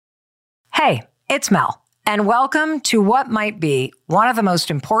Hey, it's Mel, and welcome to what might be one of the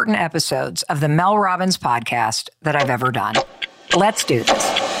most important episodes of the Mel Robbins podcast that I've ever done. Let's do this.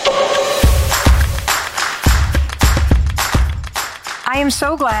 I am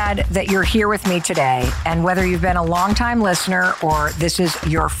so glad that you're here with me today, and whether you've been a longtime listener or this is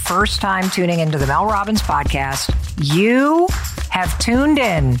your first time tuning into the Mel Robbins podcast, you have tuned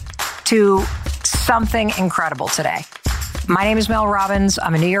in to something incredible today. My name is Mel Robbins.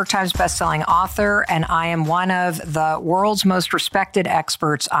 I'm a New York Times bestselling author, and I am one of the world's most respected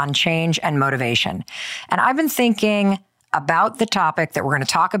experts on change and motivation. And I've been thinking about the topic that we're going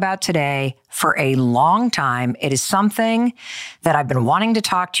to talk about today for a long time. It is something that I've been wanting to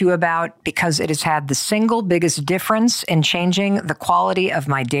talk to you about because it has had the single biggest difference in changing the quality of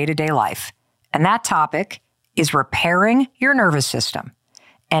my day-to-day life. And that topic is repairing your nervous system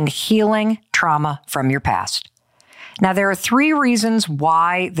and healing trauma from your past. Now, there are three reasons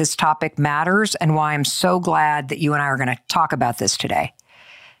why this topic matters and why I'm so glad that you and I are going to talk about this today.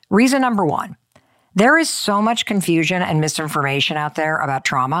 Reason number one, there is so much confusion and misinformation out there about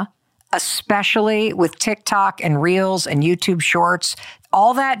trauma, especially with TikTok and Reels and YouTube Shorts,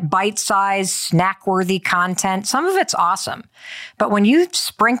 all that bite-sized, snack-worthy content. Some of it's awesome. But when you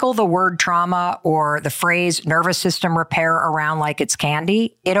sprinkle the word trauma or the phrase nervous system repair around like it's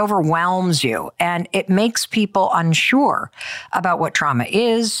candy, it overwhelms you and it makes people unsure about what trauma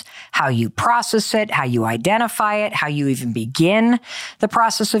is, how you process it, how you identify it, how you even begin the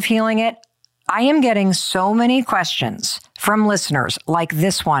process of healing it. I am getting so many questions from listeners like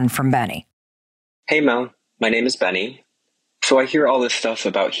this one from Benny. Hey Mel, my name is Benny. So I hear all this stuff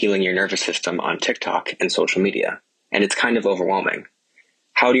about healing your nervous system on TikTok and social media, and it's kind of overwhelming.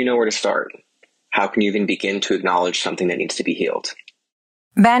 How do you know where to start? How can you even begin to acknowledge something that needs to be healed?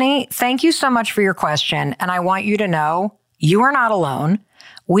 Benny, thank you so much for your question, and I want you to know you are not alone.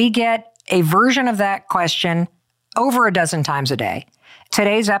 We get a version of that question over a dozen times a day.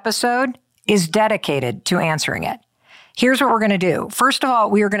 Today's episode is dedicated to answering it. Here's what we're going to do. First of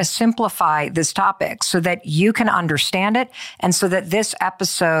all, we are going to simplify this topic so that you can understand it and so that this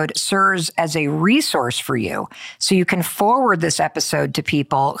episode serves as a resource for you. So you can forward this episode to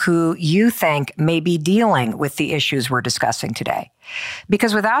people who you think may be dealing with the issues we're discussing today.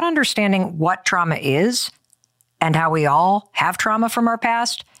 Because without understanding what trauma is and how we all have trauma from our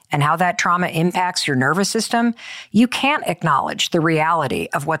past, and how that trauma impacts your nervous system, you can't acknowledge the reality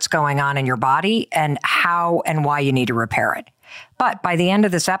of what's going on in your body and how and why you need to repair it. But by the end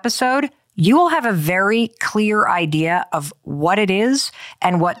of this episode, you will have a very clear idea of what it is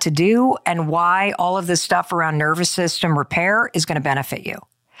and what to do and why all of this stuff around nervous system repair is going to benefit you.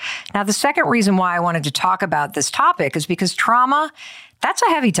 Now, the second reason why I wanted to talk about this topic is because trauma, that's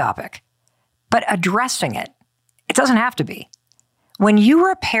a heavy topic, but addressing it doesn't have to be. When you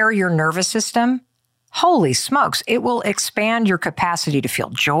repair your nervous system, holy smokes, it will expand your capacity to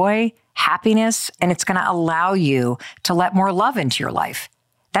feel joy, happiness, and it's going to allow you to let more love into your life.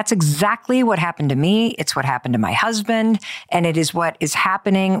 That's exactly what happened to me. It's what happened to my husband, and it is what is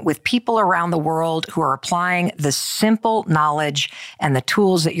happening with people around the world who are applying the simple knowledge and the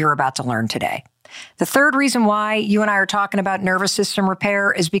tools that you're about to learn today. The third reason why you and I are talking about nervous system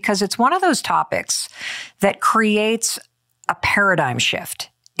repair is because it's one of those topics that creates a paradigm shift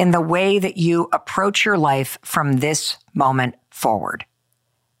in the way that you approach your life from this moment forward.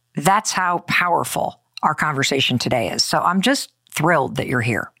 That's how powerful our conversation today is. So I'm just thrilled that you're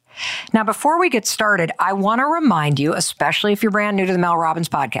here. Now, before we get started, I want to remind you, especially if you're brand new to the Mel Robbins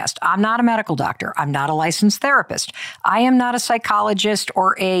podcast, I'm not a medical doctor. I'm not a licensed therapist. I am not a psychologist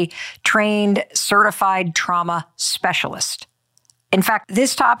or a trained, certified trauma specialist. In fact,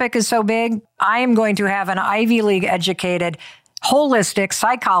 this topic is so big, I am going to have an Ivy League educated, holistic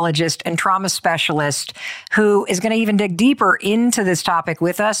psychologist and trauma specialist who is going to even dig deeper into this topic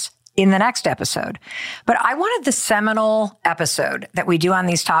with us in the next episode. But I wanted the seminal episode that we do on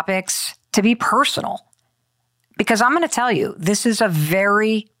these topics to be personal, because I'm going to tell you, this is a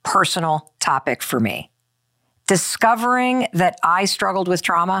very personal topic for me. Discovering that I struggled with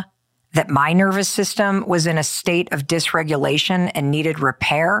trauma, that my nervous system was in a state of dysregulation and needed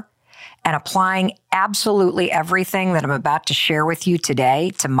repair, and applying absolutely everything that I'm about to share with you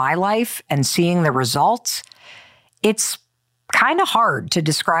today to my life and seeing the results, it's kind of hard to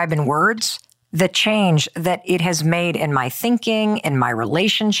describe in words the change that it has made in my thinking, in my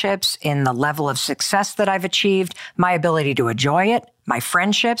relationships, in the level of success that I've achieved, my ability to enjoy it, my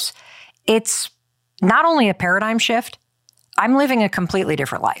friendships. It's not only a paradigm shift, I'm living a completely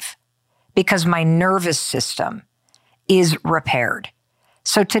different life, because my nervous system is repaired.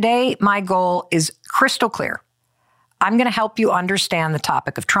 So today, my goal is crystal clear. I'm going to help you understand the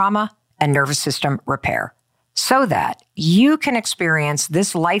topic of trauma and nervous system repair so that you can experience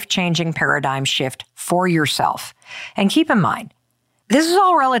this life-changing paradigm shift for yourself. And keep in mind, this is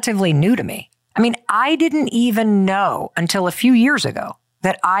all relatively new to me. I mean, I didn't even know until a few years ago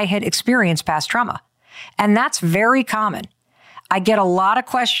that I had experienced past trauma. And that's very common. I get a lot of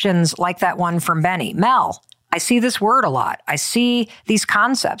questions like that one from Benny. Mel, I see this word a lot. I see these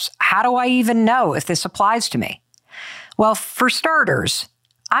concepts. How do I even know if this applies to me? Well, for starters,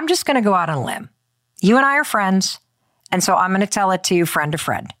 I'm just going to go out on a limb. You and I are friends, and so I'm going to tell it to you friend to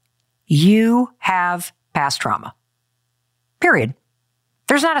friend. You have past trauma. Period.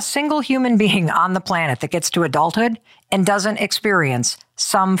 There's not a single human being on the planet that gets to adulthood and doesn't experience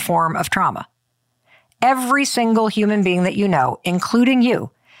some form of trauma. Every single human being that you know, including you,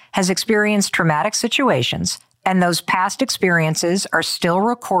 has experienced traumatic situations, and those past experiences are still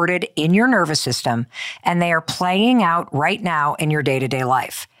recorded in your nervous system, and they are playing out right now in your day-to-day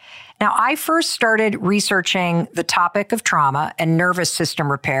life. Now, I first started researching the topic of trauma and nervous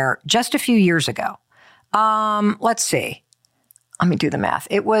system repair just a few years ago. Let's see. Let me do the math.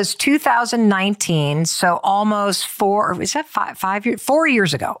 It was 2019, so almost 4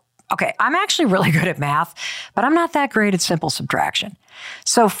 years ago. Okay, I'm actually really good at math, but I'm not that great at simple subtraction.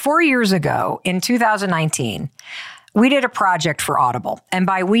 So 4 years ago, in 2019, we did a project for Audible. And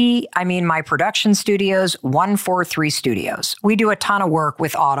by we, I mean my production studios, 143 Studios. We do a ton of work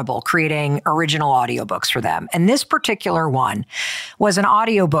with Audible, creating original audiobooks for them. And this particular one was an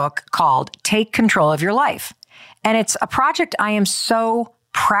audiobook called Take Control of Your Life. And it's a project I am so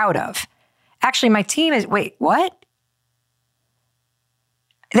proud of. Actually, my team is, wait, what?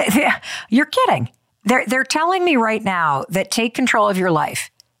 You're kidding. They're telling me right now that Take Control of Your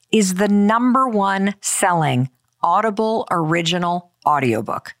Life is the #1 selling Audible original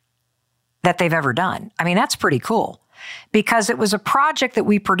audiobook that they've ever done. I mean, that's pretty cool because it was a project that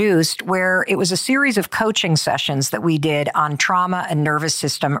we produced where it was a series of coaching sessions that we did on trauma and nervous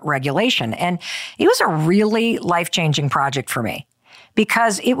system regulation. And it was a really life-changing project for me,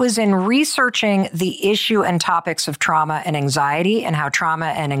 because it was in researching the issue and topics of trauma and anxiety and how trauma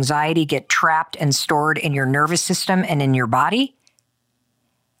and anxiety get trapped and stored in your nervous system and in your body.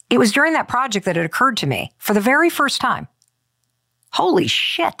 It was during that project that it occurred to me for the very first time, holy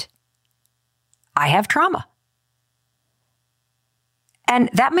shit, I have trauma. And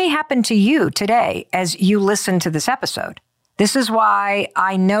that may happen to you today as you listen to this episode. This is why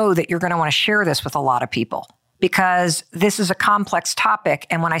I know that you're going to want to share this with a lot of people, because this is a complex topic.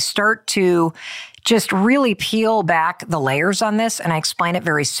 And when I start to just really peel back the layers on this and I explain it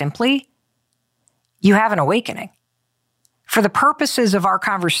very simply, you have an awakening. For the purposes of our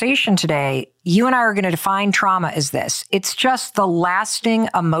conversation today, you and I are going to define trauma as this. It's just the lasting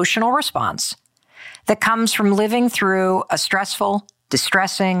emotional response that comes from living through a stressful,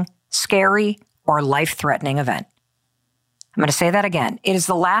 distressing, scary, or life-threatening event. I'm going to say that again. It is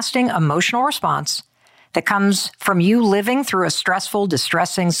the lasting emotional response that comes from you living through a stressful,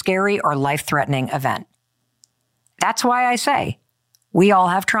 distressing, scary, or life-threatening event. That's why I say we all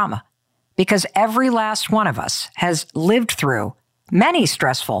have trauma, because every last one of us has lived through many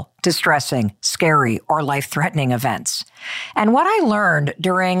stressful, distressing, scary, or life-threatening events. And what I learned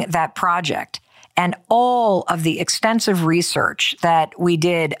during that project and all of the extensive research that we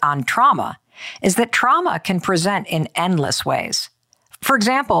did on trauma is that trauma can present in endless ways. For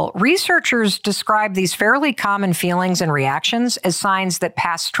example, researchers describe these fairly common feelings and reactions as signs that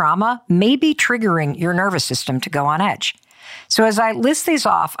past trauma may be triggering your nervous system to go on edge. So as I list these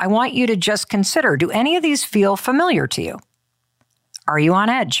off, I want you to just consider, do any of these feel familiar to you? Are you on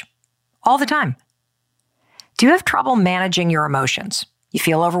edge all the time? Do you have trouble managing your emotions? You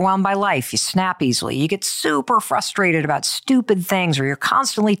feel overwhelmed by life, you snap easily, you get super frustrated about stupid things, or you're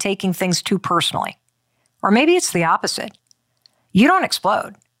constantly taking things too personally. Or maybe it's the opposite. You don't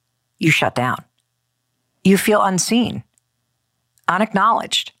explode. You shut down. You feel unseen,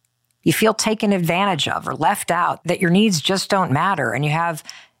 unacknowledged. You feel taken advantage of or left out, that your needs just don't matter, and you have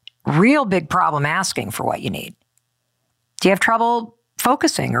real big problem asking for what you need. Do you have trouble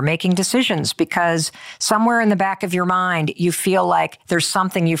focusing or making decisions because somewhere in the back of your mind, you feel like there's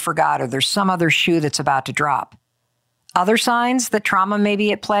something you forgot or there's some other shoe that's about to drop? Other signs that trauma may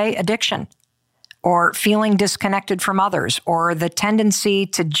be at play: addiction, or feeling disconnected from others, or the tendency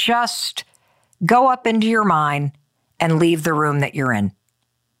to just go up into your mind and leave the room that you're in.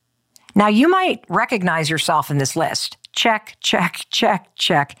 Now, you might recognize yourself in this list. Check, check, check,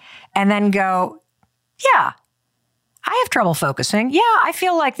 check, and then go, yeah, I have trouble focusing. Yeah, I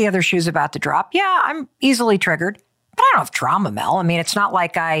feel like the other shoe's about to drop. Yeah, I'm easily triggered, but I don't have trauma, Mel. I mean, it's not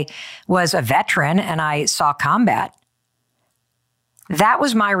like I was a veteran and I saw combat. That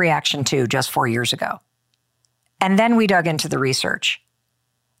was my reaction too, just 4 years ago. And then we dug into the research.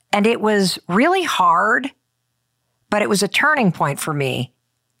 And it was really hard, but it was a turning point for me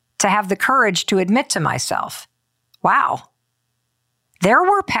to have the courage to admit to myself, wow, there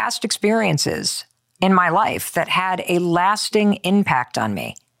were past experiences in my life that had a lasting impact on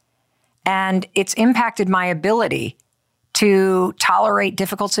me. And it's impacted my ability to tolerate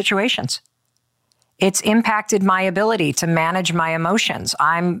difficult situations. It's impacted my ability to manage my emotions.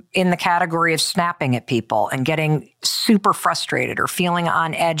 I'm in the category of snapping at people and getting super frustrated or feeling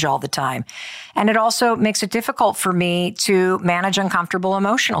on edge all the time. And it also makes it difficult for me to manage uncomfortable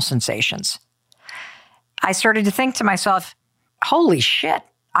emotional sensations. I started to think to myself, holy shit,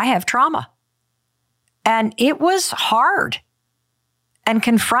 I have trauma. And it was hard and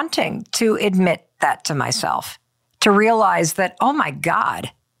confronting to admit that to myself, to realize that, oh my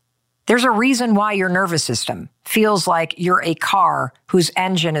God, there's a reason why your nervous system feels like you're a car whose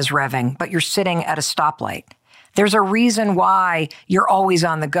engine is revving, but you're sitting at a stoplight. There's a reason why you're always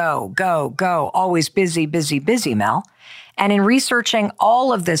on the go, always busy, busy, busy, Mel. And in researching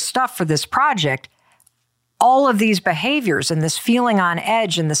all of this stuff for this project, all of these behaviors and this feeling on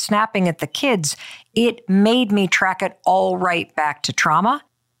edge and the snapping at the kids, it made me track it all right back to trauma.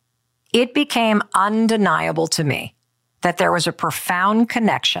 It became undeniable to me that there was a profound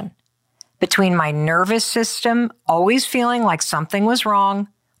connection between my nervous system always feeling like something was wrong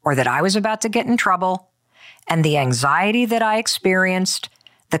or that I was about to get in trouble, and the anxiety that I experienced,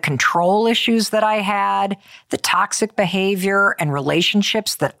 the control issues that I had, the toxic behavior and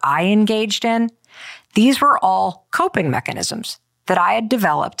relationships that I engaged in. These were all coping mechanisms that I had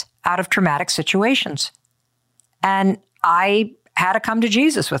developed out of traumatic situations. And I had to come to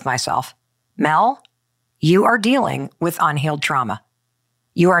Jesus with myself. Mel, you are dealing with unhealed trauma.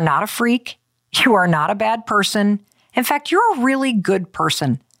 You are not a freak. You are not a bad person. In fact, you're a really good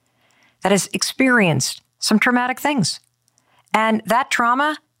person that has experienced some traumatic things. And that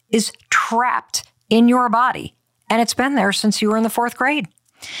trauma is trapped in your body. And it's been there since you were in the 4th grade.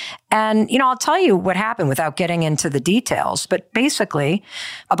 And, I'll tell you what happened without getting into the details. But basically,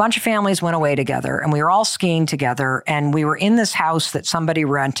 a bunch of families went away together and we were all skiing together. And we were in this house that somebody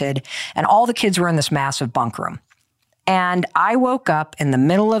rented and all the kids were in this massive bunk room. And I woke up in the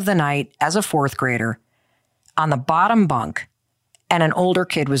middle of the night as a 4th grader on the bottom bunk and an older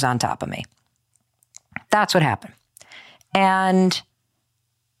kid was on top of me. That's what happened. And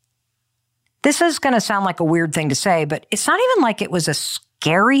this is going to sound like a weird thing to say, but it's not even like it was a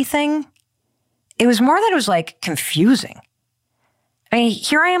scary thing. It was more that it was like confusing. I mean,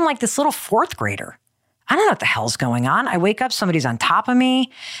 here I am like this little 4th grader. I don't know what the hell's going on. I wake up, somebody's on top of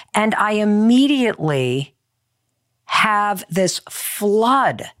me, and I immediately have this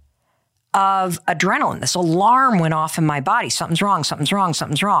flood of adrenaline. This alarm went off in my body. Something's wrong, something's wrong,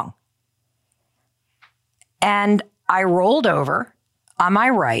 something's wrong. And I rolled over on my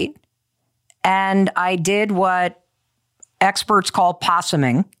right and I did what experts call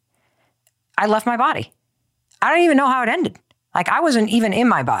possuming. I left my body. I don't even know how it ended. Like I wasn't even in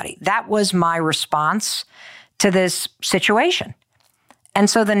my body. That was my response to this situation. And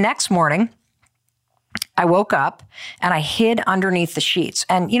so the next morning, I woke up and I hid underneath the sheets.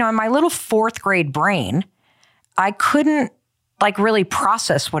 And, in my little 4th grade brain, I couldn't really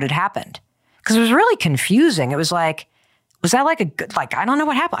process what had happened because it was really confusing. It was like, was that like a good, I don't know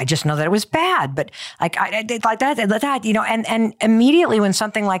what happened. I just know that it was bad, but I did like that, and immediately when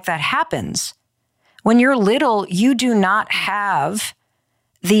something like that happens, when you're little, you do not have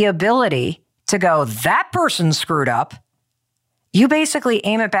the ability to go, that person screwed up. You basically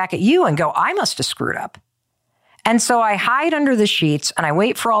aim it back at you and go, I must have screwed up. And so I hide under the sheets and I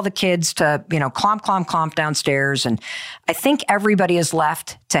wait for all the kids to, clomp downstairs. And I think everybody is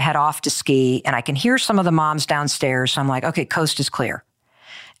left to head off to ski. And I can hear some of the moms downstairs. So I'm like, okay, coast is clear.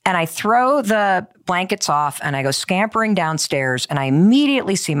 And I throw the blankets off and I go scampering downstairs and I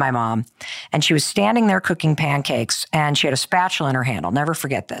immediately see my mom. And she was standing there cooking pancakes and she had a spatula in her hand. I'll never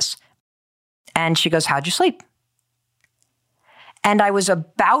forget this. And she goes, how'd you sleep? And I was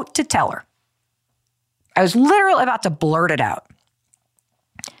about to tell her. I was literally about to blurt it out.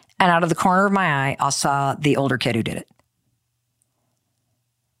 And out of the corner of my eye, I saw the older kid who did it.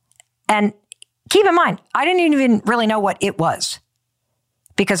 And keep in mind, I didn't even really know what it was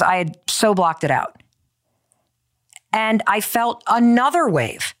because I had so blocked it out. And I felt another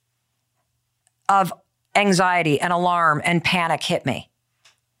wave of anxiety and alarm and panic hit me.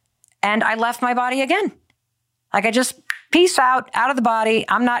 And I left my body again. I just peace out of the body.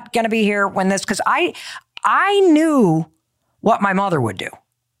 I'm not going to be here when this, because I knew what my mother would do.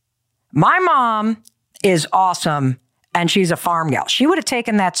 My mom is awesome And she's a farm gal. She would have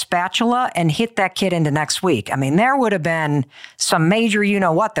taken that spatula and hit that kid into next week. I mean, there would have been some major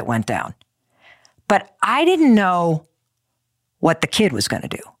you-know-what that went down. But I didn't know what the kid was going to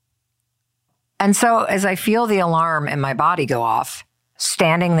do. And so as I feel the alarm in my body go off,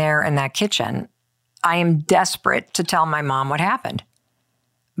 standing there in that kitchen, I am desperate to tell my mom what happened.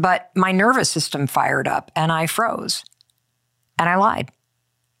 But my nervous system fired up and I froze. And I lied.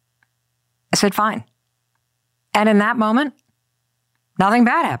 I said, fine. And in that moment, nothing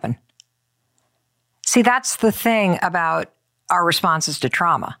bad happened. See, that's the thing about our responses to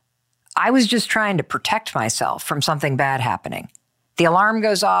trauma. I was just trying to protect myself from something bad happening. The alarm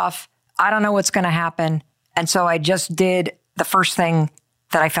goes off. I don't know what's going to happen. And so I just did the first thing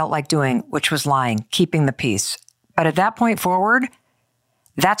that I felt like doing, which was lying, keeping the peace. But at that point forward,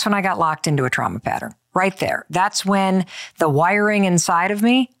 that's when I got locked into a trauma pattern. Right there. That's when the wiring inside of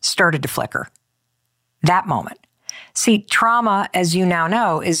me started to flicker. That moment. See, trauma, as you now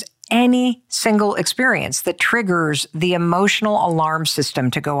know, is any single experience that triggers the emotional alarm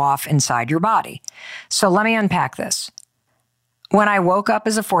system to go off inside your body. So let me unpack this. When I woke up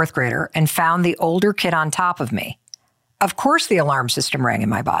as a fourth grader and found the older kid on top of me, of course the alarm system rang in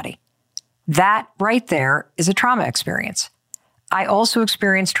my body. That right there is a trauma experience. I also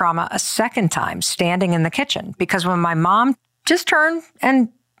experienced trauma a second time standing in the kitchen because when my mom just turned and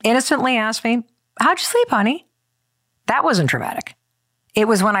innocently asked me, "How'd you sleep, honey?" That wasn't traumatic. It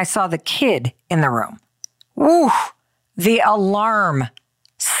was when I saw the kid in the room. Woo! The alarm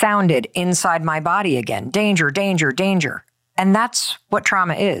sounded inside my body again. Danger, danger, danger. And that's what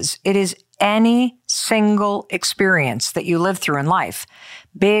trauma is. It is any single experience that you live through in life,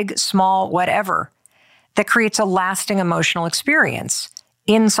 big, small, whatever, that creates a lasting emotional experience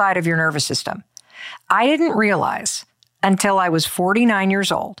inside of your nervous system. I didn't realize until I was 49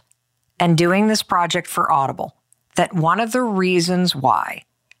 years old and doing this project for Audible that one of the reasons why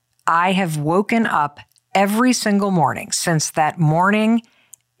I have woken up every single morning since that morning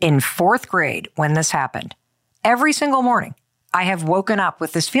in fourth grade when this happened, every single morning, I have woken up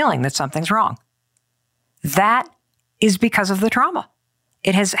with this feeling that something's wrong. That is because of the trauma.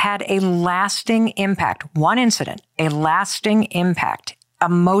 It has had a lasting impact, one incident, a lasting impact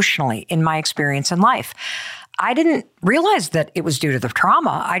emotionally in my experience in life. I didn't realize that it was due to the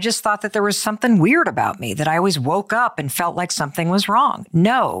trauma. I just thought that there was something weird about me, that I always woke up and felt like something was wrong.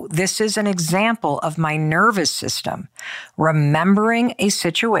 No, this is an example of my nervous system remembering a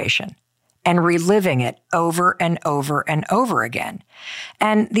situation and reliving it over and over and over again.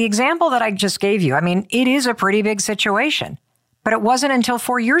 And the example that I just gave you, I mean, it is a pretty big situation, but it wasn't until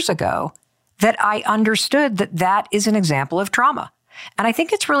 4 years ago that I understood that that is an example of trauma. And I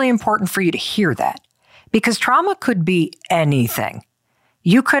think it's really important for you to hear that because trauma could be anything.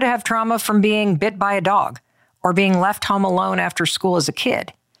 You could have trauma from being bit by a dog or being left home alone after school as a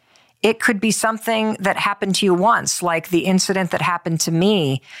kid. It could be something that happened to you once, like the incident that happened to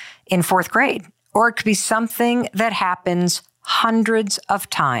me in fourth grade. Or it could be something that happens hundreds of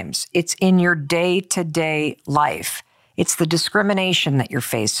times. It's in your day-to-day life. It's the discrimination that you're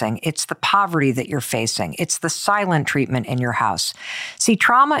facing. It's the poverty that you're facing. It's the silent treatment in your house. See,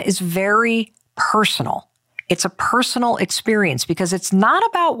 trauma is very personal. It's a personal experience because it's not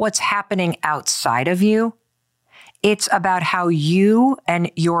about what's happening outside of you. It's about how you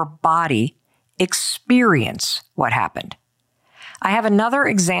and your body experience what happened. I have another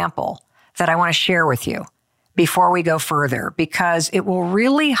example that I want to share with you before we go further because it will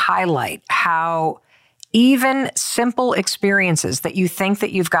really highlight how even simple experiences that you think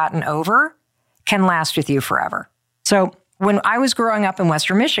that you've gotten over can last with you forever. So when I was growing up in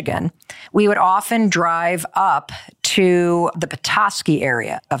Western Michigan, we would often drive up to the Petoskey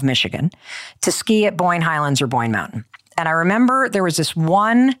area of Michigan to ski at Boyne Highlands or Boyne Mountain. And I remember there was this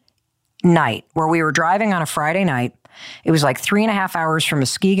one night where we were driving on a Friday night. It was like 3.5 hours from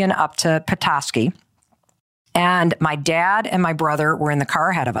Muskegon up to Petoskey. And my dad and my brother were in the car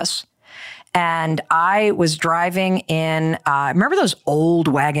ahead of us. And I was driving in, remember those old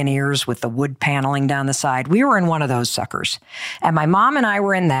Wagoneers with the wood paneling down the side? We were in one of those suckers. And my mom and I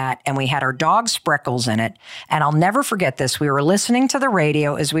were in that, and we had our dog Spreckles in it. And I'll never forget this. We were listening to the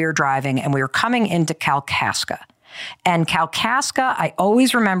radio as we were driving, and we were coming into Kalkaska. And Kalkaska, I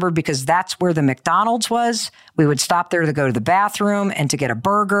always remember because that's where the McDonald's was. We would stop there to go to the bathroom and to get a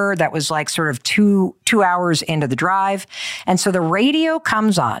burger. That was like sort of two hours into the drive. And so the radio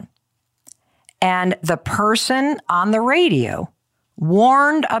comes on. And the person on the radio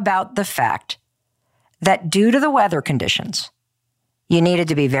warned about the fact that due to the weather conditions, you needed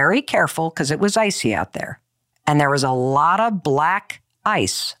to be very careful because it was icy out there. And there was a lot of black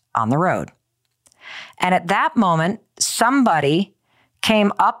ice on the road. And at that moment, somebody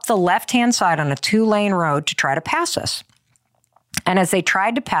came up the left-hand side on a 2-lane road to try to pass us. And as they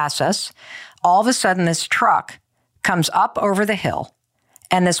tried to pass us, all of a sudden this truck comes up over the hill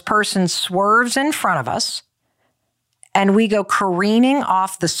and this person swerves in front of us and we go careening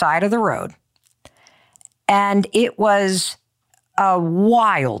off the side of the road. And it was a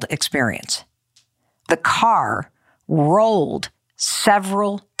wild experience. The car rolled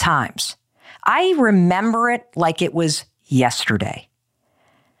several times. I remember it like it was yesterday.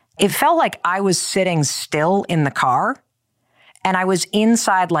 It felt like I was sitting still in the car and I was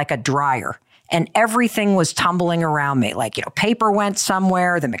inside like a dryer and everything was tumbling around me. Like, paper went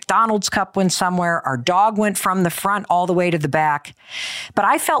somewhere, the McDonald's cup went somewhere, our dog went from the front all the way to the back. But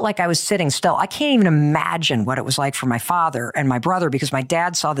I felt like I was sitting still. I can't even imagine what it was like for my father and my brother because my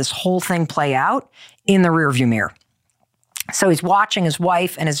dad saw this whole thing play out in the rearview mirror. So he's watching his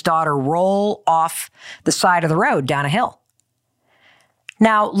wife and his daughter roll off the side of the road down a hill.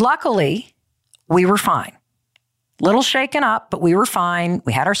 Now, luckily, we were fine. Little shaken up, but we were fine.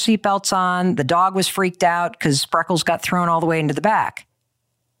 We had our seatbelts on. The dog was freaked out because Spreckles got thrown all the way into the back.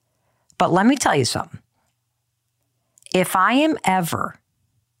 But let me tell you something. If I am ever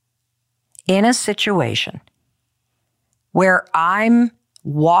in a situation where I'm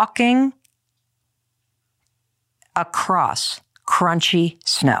walking across crunchy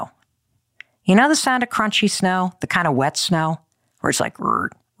snow, you know the sound of crunchy snow, the kind of wet snow, where it's like,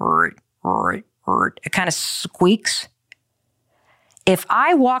 it kind of squeaks. If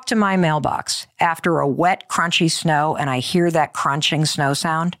I walk to my mailbox after a wet, crunchy snow and I hear that crunching snow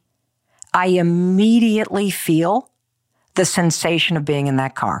sound, I immediately feel the sensation of being in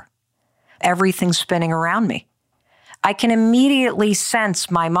that car. Everything's spinning around me. I can immediately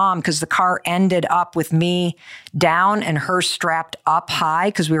sense my mom because the car ended up with me down and her strapped up high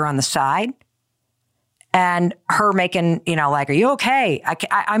because we were on the side. And her making, like, are you okay?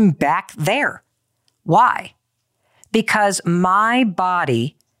 I'm back there. Why? Because my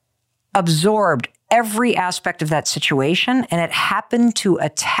body absorbed every aspect of that situation and it happened to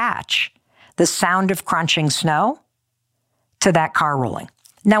attach the sound of crunching snow to that car rolling.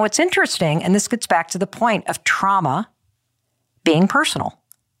 Now, what's interesting, and this gets back to the point of trauma being personal.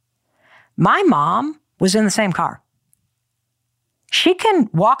 My mom was in the same car. She can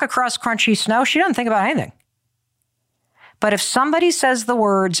walk across crunchy snow. She doesn't think about anything. But if somebody says the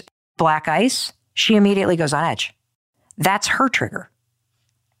words black ice, she immediately goes on edge. That's her trigger.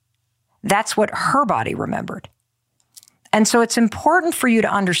 That's what her body remembered. And so it's important for you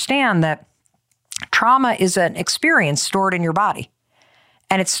to understand that trauma is an experience stored in your body.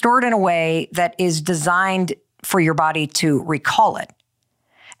 And it's stored in a way that is designed for your body to recall it.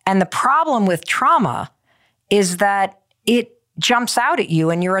 And the problem with trauma is that it jumps out at you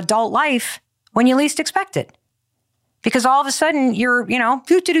in your adult life when you least expect it. Because all of a sudden you're,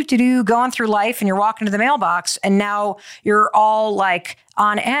 going through life and you're walking to the mailbox and now you're all like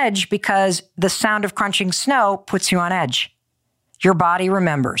on edge because the sound of crunching snow puts you on edge. Your body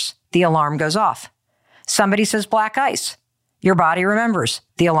remembers. The alarm goes off. Somebody says black ice. Your body remembers.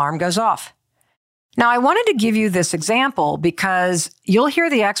 The alarm goes off. Now, I wanted to give you this example because you'll hear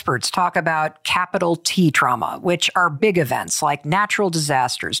the experts talk about capital T trauma, which are big events like natural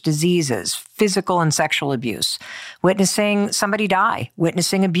disasters, diseases, physical and sexual abuse, witnessing somebody die,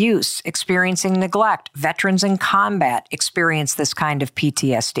 witnessing abuse, experiencing neglect. Veterans in combat experience this kind of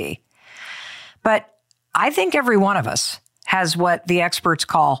PTSD. But I think every one of us has what the experts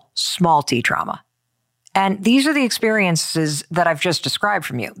call small T trauma. And these are the experiences that I've just described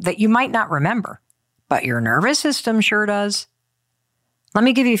from you that you might not remember. But your nervous system sure does. Let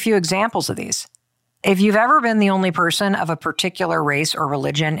me give you a few examples of these. If you've ever been the only person of a particular race or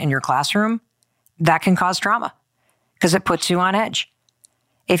religion in your classroom, that can cause trauma because it puts you on edge.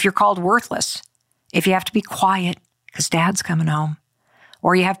 If you're called worthless, if you have to be quiet because dad's coming home,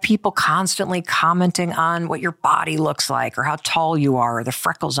 or you have people constantly commenting on what your body looks like or how tall you are or the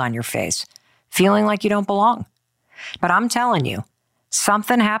freckles on your face, feeling like you don't belong. But I'm telling you,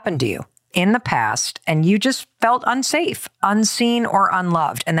 something happened to you in the past, and you just felt unsafe, unseen, or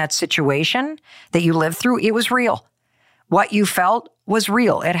unloved. And that situation that you lived through, it was real. What you felt was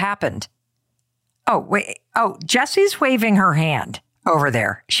real. It happened. Oh, wait. Oh, Jessie's waving her hand over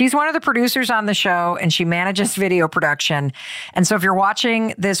there. She's one of the producers on the show, and she manages video production. And so if you're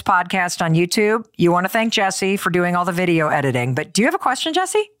watching this podcast on YouTube, you want to thank Jessie for doing all the video editing. But do you have a question,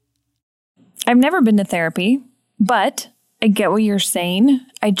 Jessie? I've never been to therapy, but I get what you're saying.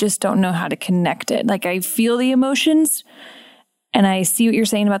 I just don't know how to connect it. Like, I feel the emotions and I see what you're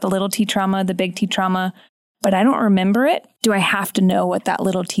saying about the little T trauma, the big T trauma. but I don't remember it. Do I have to know what that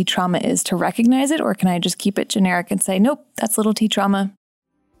little T trauma is to recognize it? Or can I just keep it generic and say, nope, that's little T trauma?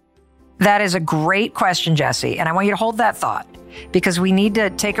 That is a great question, Jessie. And I want you to hold that thought because we need to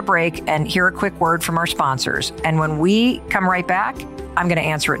take a break and hear a quick word from our sponsors. And when we come right back, I'm going to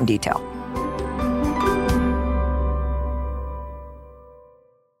answer it in detail.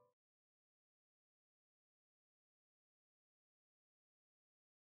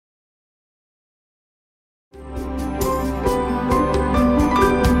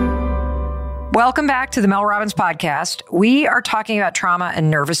 Welcome back to the Mel Robbins podcast. We are talking about trauma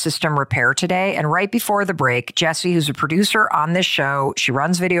and nervous system repair today. And right before the break, Jessie, who's a producer on this show, she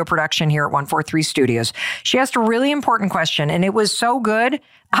runs video production here at 143 Studios. She asked a really important question, and it was so good.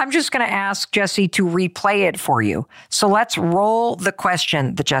 I'm just going to ask Jessie to replay it for you. So let's roll the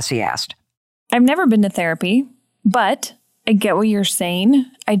question that Jessie asked. I've never been to therapy, but I get what you're saying.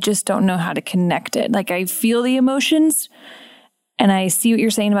 I just don't know how to connect it. Like I feel the emotions, and I see what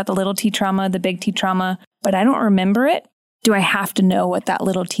you're saying about the little T trauma, the big T trauma, but I don't remember it. Do I have to know what that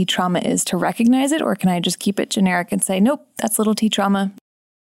little T trauma is to recognize it? Or can I just keep it generic and say, nope, that's little T trauma?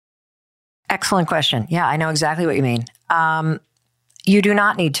 Excellent question. Yeah, I know exactly what you mean. You do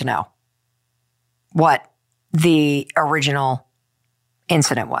not need to know what the original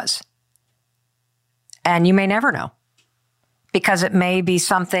incident was. And you may never know. Because it may be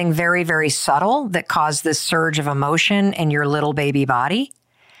something very, very subtle that caused this surge of emotion in your little baby body.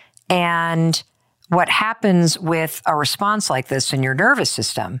 And what happens with a response like this in your nervous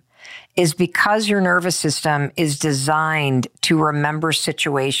system is because your nervous system is designed to remember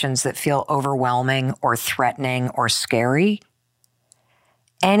situations that feel overwhelming or threatening or scary.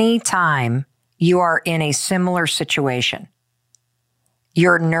 Anytime you are in a similar situation,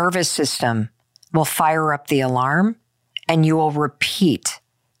 your nervous system will fire up the alarm and you will repeat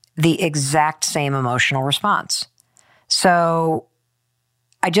the exact same emotional response. So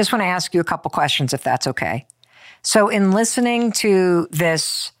I just want to ask you a couple questions, if that's okay. So in listening to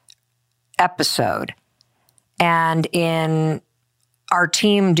this episode and in our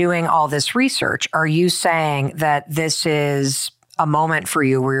team doing all this research, are you saying that this is a moment for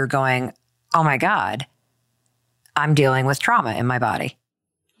you where you're going, oh my God, I'm dealing with trauma in my body?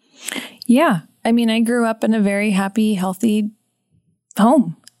 Yeah. I mean, I grew up in a very happy, healthy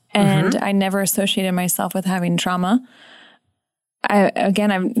home, and I never associated myself with having trauma. I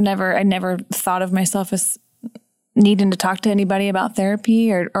never thought of myself as needing to talk to anybody about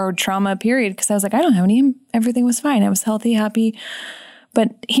therapy or trauma, period, because I was like, I don't have any. Everything was fine. I was healthy, happy.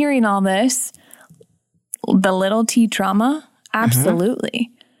 But hearing all this, the little T trauma,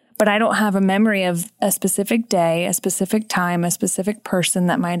 absolutely. But I don't have a memory of a specific day, a specific time, a specific person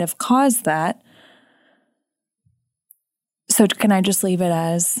that might have caused that. So can I just leave it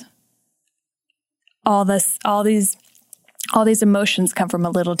as all these emotions come from a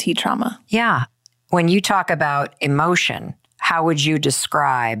little T trauma? Yeah. When you talk about emotion, how would you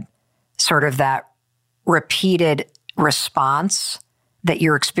describe sort of that repeated response that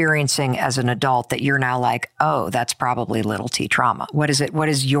you're experiencing as an adult that you're now like, oh, that's probably little T trauma? What is it? What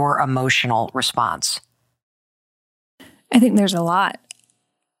is your emotional response? I think there's a lot.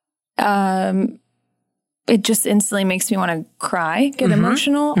 It just instantly makes me want to cry, get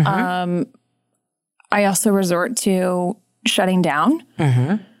emotional. I also resort to shutting down.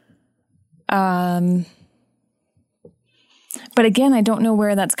 But again, I don't know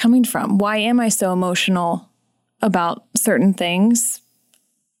where that's coming from. Why am I so emotional about certain things?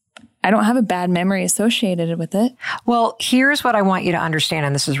 I don't have a bad memory associated with it. Well, here's what I want you to understand,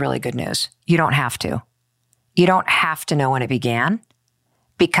 and this is really good news. You don't have to. You don't have to know when it began,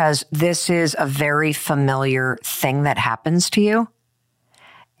 because this is a very familiar thing that happens to you.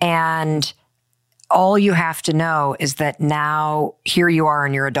 And all you have to know is that now here you are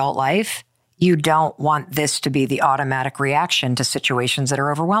in your adult life. You don't want this to be the automatic reaction to situations that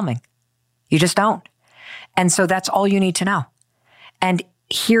are overwhelming. You just don't. And so that's all you need to know. And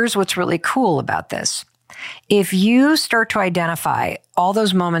here's what's really cool about this. If you start to identify all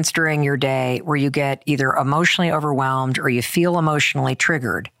those moments during your day where you get either emotionally overwhelmed or you feel emotionally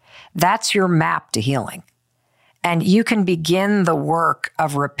triggered, that's your map to healing. And you can begin the work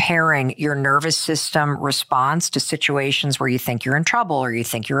of repairing your nervous system response to situations where you think you're in trouble or you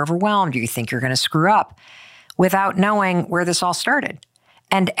think you're overwhelmed or you think you're going to screw up without knowing where this all started.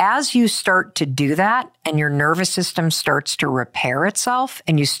 And as you start to do that and your nervous system starts to repair itself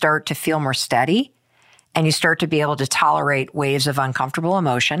and you start to feel more steady, and you start to be able to tolerate waves of uncomfortable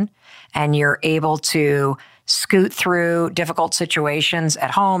emotion, and you're able to scoot through difficult situations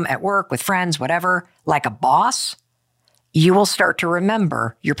at home, at work, with friends, whatever, like a boss, you will start to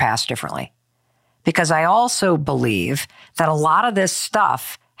remember your past differently. because I also believe that a lot of this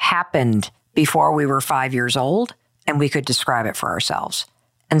stuff happened before we were 5 years old and we could describe it for ourselves.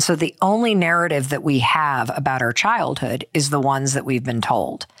 And so the only narrative that we have about our childhood is the ones that we've been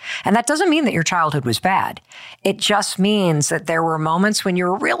told. And that doesn't mean that your childhood was bad. It just means that there were moments when you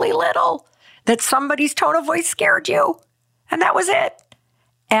were really little that somebody's tone of voice scared you. And that was it.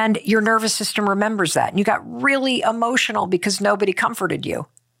 And your nervous system remembers that. And you got really emotional because nobody comforted you.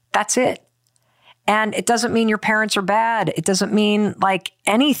 That's it. And it doesn't mean your parents are bad. It doesn't mean like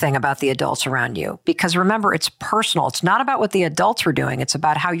anything about the adults around you. Because remember, it's personal. It's not about what the adults were doing. It's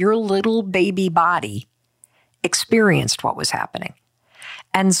about how your little baby body experienced what was happening.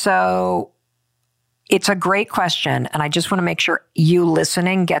 And so it's a great question. And I just want to make sure you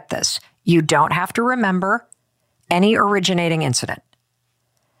listening get this. You don't have to remember any originating incident.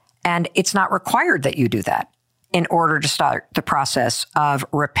 And it's not required that you do that in order to start the process of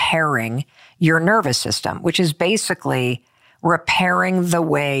repairing your nervous system, which is basically repairing the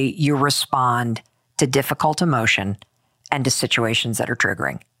way you respond to difficult emotion and to situations that are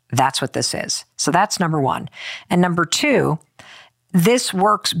triggering. That's what this is. So that's number one. And number two, this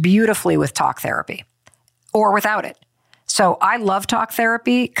works beautifully with talk therapy or without it. So I love talk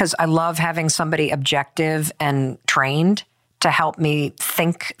therapy because I love having somebody objective and trained to help me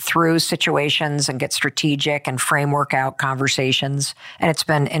think through situations and get strategic and framework out conversations. And it's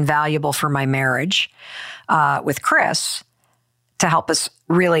been invaluable for my marriage with Chris to help us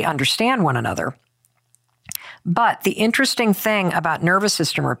really understand one another. But the interesting thing about nervous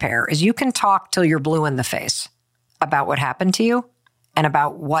system repair is you can talk till you're blue in the face about what happened to you and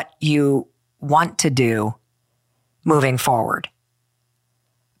about what you want to do moving forward.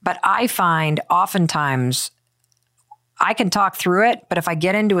 But I find oftentimes I can talk through it, but if I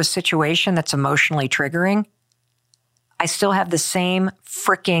get into a situation that's emotionally triggering, I still have the same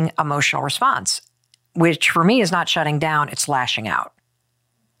freaking emotional response, which for me is not shutting down, it's lashing out.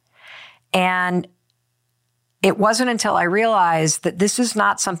 And it wasn't until I realized that this is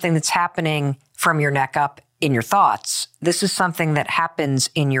not something that's happening from your neck up in your thoughts. This is something that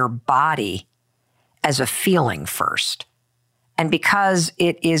happens in your body as a feeling first. And because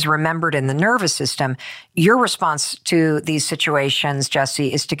it is remembered in the nervous system, your response to these situations,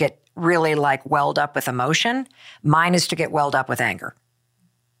 Jesse, is to get really like welled up with emotion. Mine is to get welled up with anger.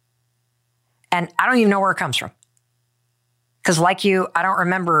 And I don't even know where it comes from. Because like you, I don't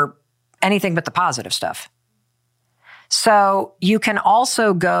remember anything but the positive stuff. So you can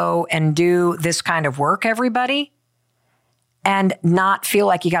also go and do this kind of work, everybody, and not feel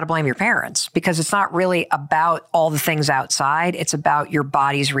like you got to blame your parents, because it's not really about all the things outside. It's about your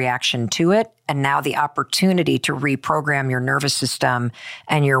body's reaction to it. And now the opportunity to reprogram your nervous system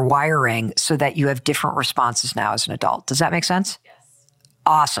and your wiring so that you have different responses now as an adult. Does that make sense? Yes.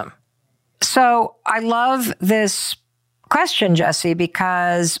 Awesome. So I love this question, Jesse,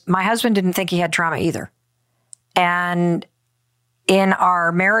 because my husband didn't think he had trauma either. And in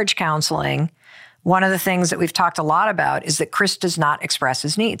our marriage counseling, one of the things that we've talked a lot about is that Chris does not express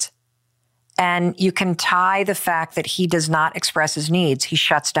his needs. And you can tie the fact that he does not express his needs, he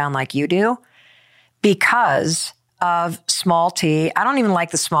shuts down like you do, because of small t. I don't even like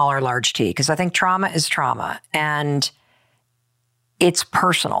the small or large t, because I think trauma is trauma. And it's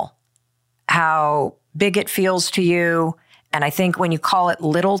personal, how big it feels to you. And I think when you call it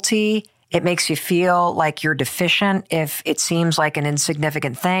little t, it makes you feel like you're deficient if it seems like an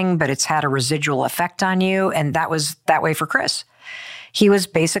insignificant thing, but it's had a residual effect on you. And that was that way for Chris. He was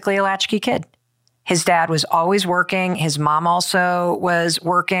basically a latchkey kid. His dad was always working. His mom also was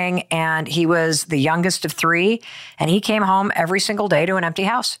working, and he was the youngest of three. And he came home every single day to an empty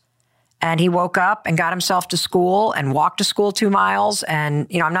house. And he woke up and got himself to school and walked to school 2 miles. And,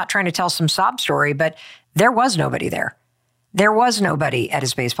 I'm not trying to tell some sob story, but there was nobody there. There was nobody at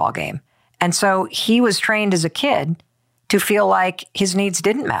his baseball game. And so he was trained as a kid to feel like his needs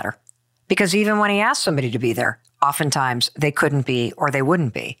didn't matter, because even when he asked somebody to be there, oftentimes they couldn't be or they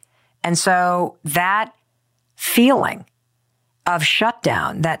wouldn't be. And so that feeling of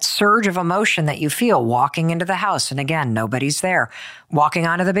shutdown, that surge of emotion that you feel walking into the house, and again, nobody's there, walking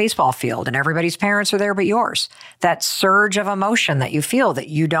onto the baseball field and everybody's parents are there but yours, that surge of emotion that you feel that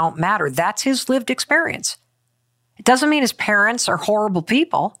you don't matter, that's his lived experience. It doesn't mean his parents are horrible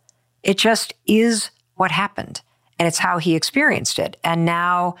people. It just is what happened, and it's how he experienced it. And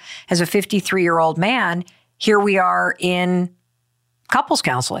now, as a 53-year-old man, here we are in couples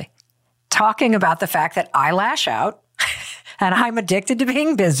counseling, talking about the fact that I lash out and I'm addicted to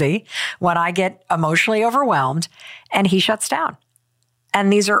being busy when I get emotionally overwhelmed, and he shuts down.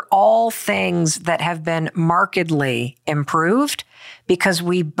 And these are all things that have been markedly improved because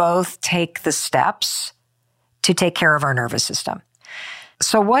we both take the steps to take care of our nervous system.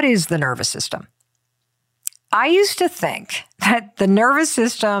 So what is the nervous system? I used to think that the nervous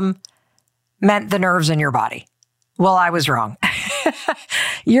system meant the nerves in your body. Well, I was wrong.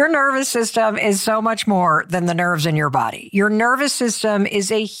 Your nervous system is so much more than the nerves in your body. Your nervous system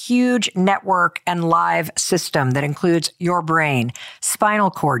is a huge network and live system that includes your brain,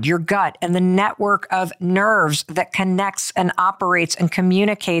 spinal cord, your gut, and the network of nerves that connects and operates and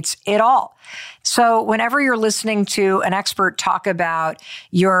communicates it all. So whenever you're listening to an expert talk about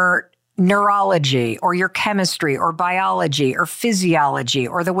your neurology or your chemistry or biology or physiology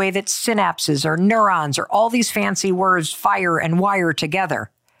or the way that synapses or neurons or all these fancy words fire and wire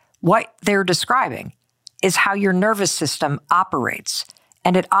together, what they're describing is how your nervous system operates.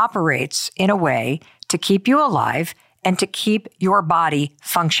 And it operates in a way to keep you alive and to keep your body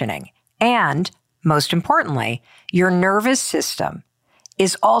functioning. And most importantly, your nervous system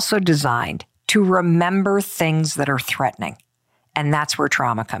is also designed to remember things that are threatening. And that's where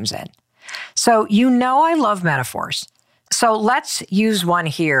trauma comes in. So I love metaphors. So let's use one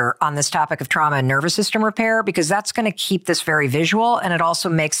here on this topic of trauma and nervous system repair, because that's going to keep this very visual and it also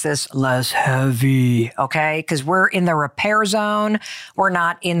makes this less heavy, okay? Because we're in the repair zone. We're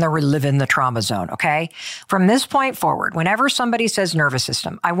not in the reliving the trauma zone, okay? From this point forward, whenever somebody says nervous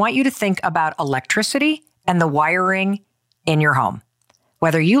system, I want you to think about electricity and the wiring in your home.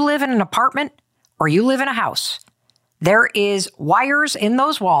 Whether you live in an apartment or you live in a house, there is wires in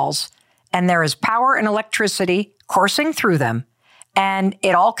those walls and there is power and electricity coursing through them, and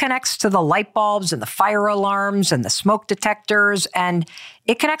it all connects to the light bulbs and the fire alarms and the smoke detectors, and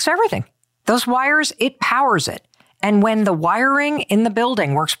it connects everything. Those wires, it powers it. And when the wiring in the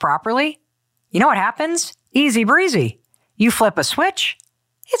building works properly, you know what happens? Easy breezy. You flip a switch,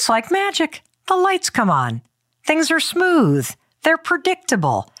 it's like magic. The lights come on. Things are smooth. They're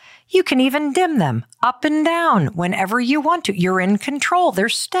predictable. You can even dim them up and down whenever you want to. You're in control. They're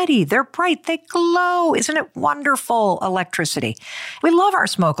steady. They're bright. They glow. Isn't it wonderful, electricity? We love our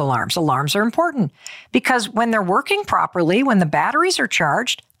smoke alarms. Alarms are important because when they're working properly, when the batteries are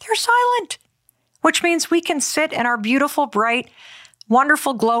charged, they're silent, which means we can sit in our beautiful, bright,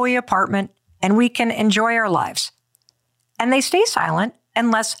 wonderful, glowy apartment and we can enjoy our lives. And they stay silent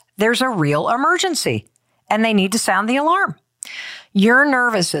unless there's a real emergency and they need to sound the alarm. Your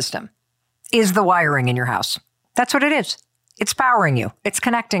nervous system is the wiring in your house. That's what it is. It's powering you. It's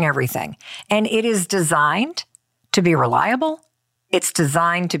connecting everything. And it is designed to be reliable. It's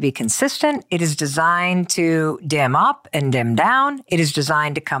designed to be consistent. It is designed to dim up and dim down. It is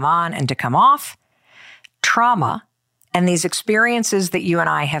designed to come on and to come off. Trauma and these experiences that you and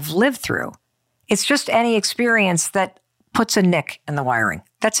I have lived through, it's just any experience that puts a nick in the wiring.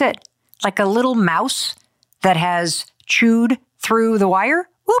 That's it. Like a little mouse that has chewed through the wire,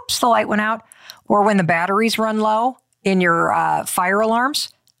 whoops, the light went out. Or when the batteries run low in your fire alarms,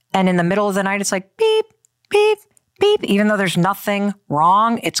 and in the middle of the night, it's like beep, beep, beep. Even though there's nothing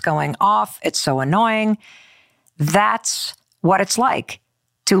wrong, it's going off. It's so annoying. That's what it's like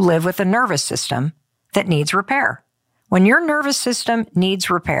to live with a nervous system that needs repair. When your nervous system needs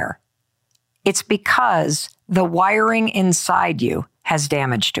repair, it's because the wiring inside you has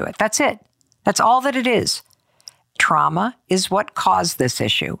damage to it. That's it. That's all that it is. Trauma is what caused this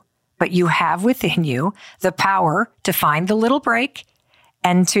issue, but you have within you the power to find the little break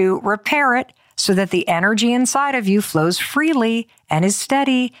and to repair it so that the energy inside of you flows freely and is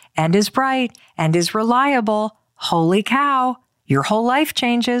steady and is bright and is reliable. Holy cow, your whole life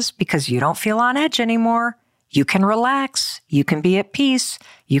changes because you don't feel on edge anymore. You can relax. You can be at peace.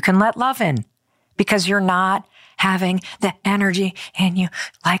 You can let love in because you're not having the energy in you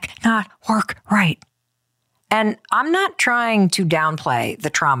not work right. And I'm not trying to downplay the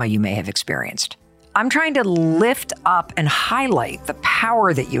trauma you may have experienced. I'm trying to lift up and highlight the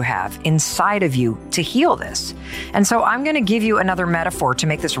power that you have inside of you to heal this. And so I'm going to give you another metaphor to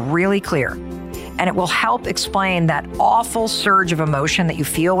make this really clear. And it will help explain that awful surge of emotion that you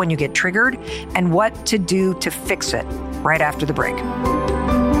feel when you get triggered and what to do to fix it right after the break.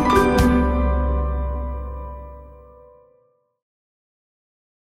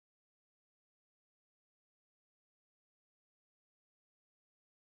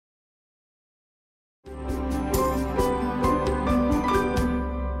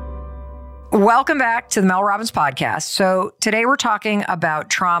 Welcome back to the Mel Robbins podcast. So today we're talking about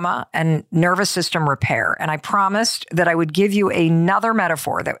trauma and nervous system repair. And I promised that I would give you another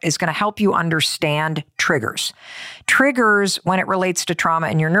metaphor that is going to help you understand triggers. Triggers, when it relates to trauma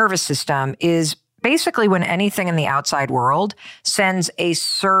in your nervous system, is basically when anything in the outside world sends a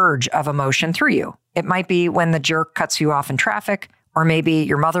surge of emotion through you. It might be when the jerk cuts you off in traffic, or maybe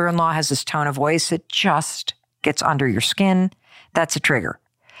your mother-in-law has this tone of voice that just gets under your skin. That's a trigger.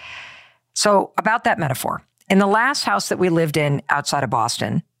 So about that metaphor, in the last house that we lived in outside of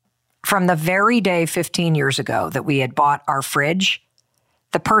Boston, from the very day 15 years ago that we had bought our fridge,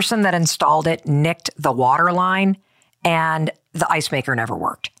 the person that installed it nicked the water line and the ice maker never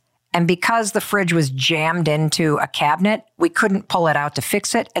worked. And because the fridge was jammed into a cabinet, we couldn't pull it out to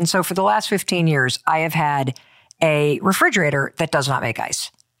fix it. And so for the last 15 years, I have had a refrigerator that does not make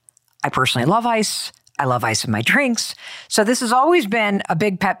ice. I personally love ice. I love ice in my drinks. So this has always been a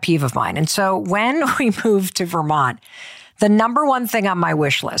big pet peeve of mine. And so when we moved to Vermont, the number one thing on my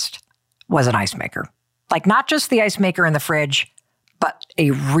wish list was an ice maker. Like not just the ice maker in the fridge, but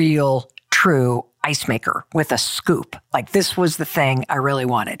a real, true ice maker with a scoop. Like this was the thing I really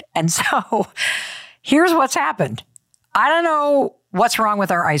wanted. And so here's what's happened. I don't know what's wrong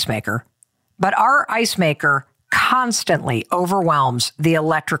with our ice maker, but our ice maker constantly overwhelms the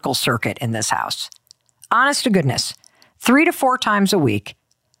electrical circuit in this house. Honest to goodness, 3 to 4 times a week,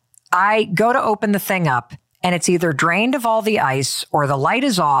 I go to open the thing up and it's either drained of all the ice or the light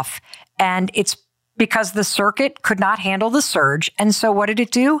is off, and it's because the circuit could not handle the surge. And so what did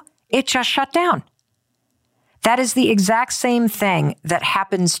it do? It just shut down. That is the exact same thing that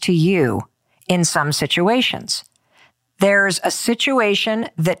happens to you in some situations. There's a situation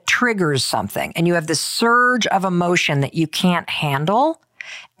that triggers something, and you have this surge of emotion that you can't handle,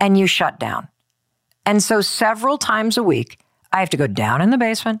 and you shut down. And so several times a week, I have to go down in the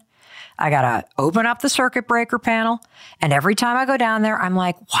basement. I got to open up the circuit breaker panel. And every time I go down there, I'm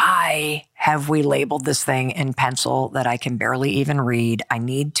like, why have we labeled this thing in pencil that I can barely even read? I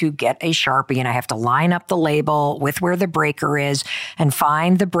need to get a Sharpie and I have to line up the label with where the breaker is and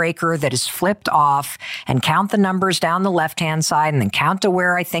find the breaker that is flipped off and count the numbers down the left-hand side and then count to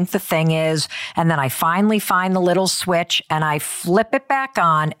where I think the thing is. And then I finally find the little switch and I flip it back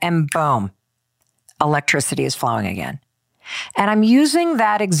on and boom, electricity is flowing again. And I'm using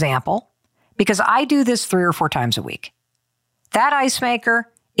that example because I do this 3 or 4 times a week. That ice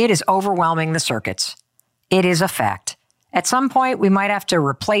maker, it is overwhelming the circuits. It is a fact. At some point, we might have to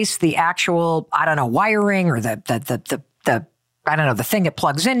replace the actual, wiring or the thing it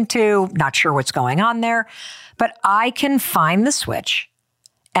plugs into. Not sure what's going on there. But I can find the switch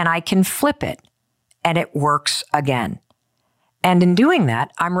and I can flip it and it works again. And in doing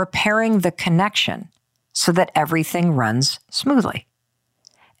that, I'm repairing the connection so that everything runs smoothly.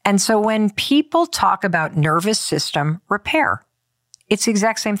 And so when people talk about nervous system repair, it's the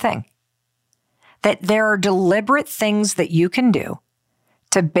exact same thing. That there are deliberate things that you can do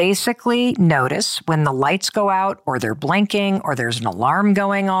to basically notice when the lights go out or they're blinking or there's an alarm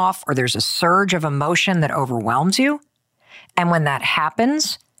going off or there's a surge of emotion that overwhelms you. And when that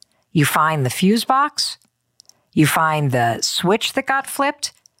happens, you find the fuse box, you find the switch that got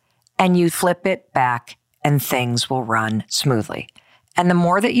flipped, and you flip it back and things will run smoothly. And the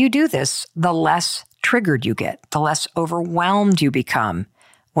more that you do this, the less triggered you get, the less overwhelmed you become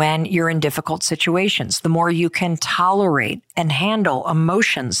when you're in difficult situations, the more you can tolerate and handle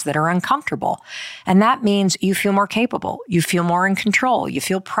emotions that are uncomfortable. And that means you feel more capable, you feel more in control, you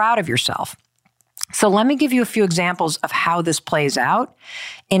feel proud of yourself. So let me give you a few examples of how this plays out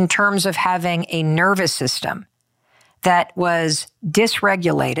in terms of having a nervous system that was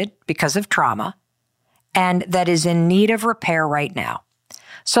dysregulated because of trauma and that is in need of repair right now.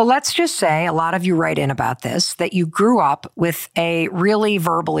 So let's just say, a lot of you write in about this, that you grew up with a really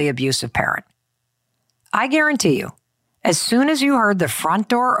verbally abusive parent. I guarantee you, as soon as you heard the front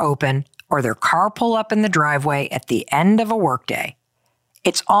door open or their car pull up in the driveway at the end of a workday,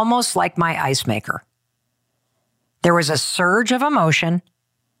 it's almost like my ice maker. There was a surge of emotion,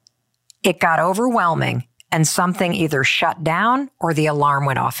 it got overwhelming, and something either shut down or the alarm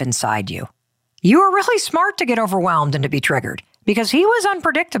went off inside you. You were really smart to get overwhelmed and to be triggered because he was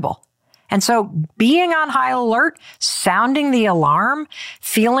unpredictable. And so being on high alert, sounding the alarm,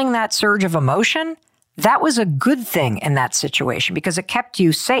 feeling that surge of emotion, that was a good thing in that situation because it kept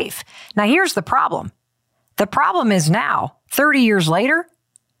you safe. Now, here's the problem. The problem is now, 30 years later,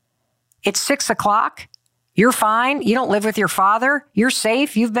 it's 6 o'clock. You're fine. You don't live with your father. You're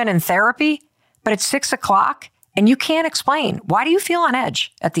safe. You've been in therapy, but it's 6 o'clock and you can't explain. Why do you feel on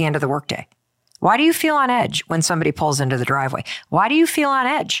edge at the end of the workday? Why do you feel on edge when somebody pulls into the driveway? Why do you feel on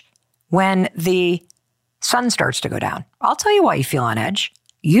edge when the sun starts to go down? I'll tell you why you feel on edge.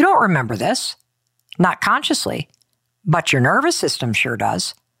 You don't remember this, not consciously, but your nervous system sure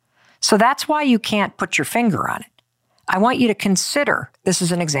does. So that's why you can't put your finger on it. I want you to consider this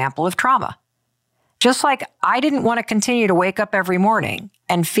is an example of trauma. Just like I didn't want to continue to wake up every morning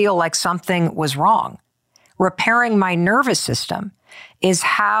and feel like something was wrong. Repairing my nervous system is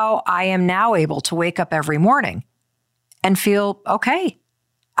how I am now able to wake up every morning and feel okay.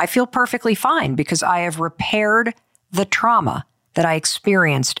 I feel perfectly fine because I have repaired the trauma that I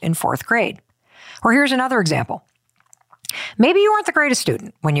experienced in 4th grade. Or here's another example. Maybe you weren't the greatest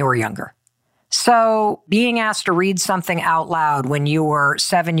student when you were younger. So being asked to read something out loud when you were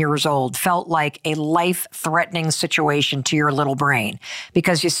 7 years old felt like a life-threatening situation to your little brain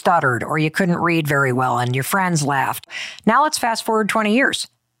because you stuttered or you couldn't read very well and your friends laughed. Now let's fast forward 20 years.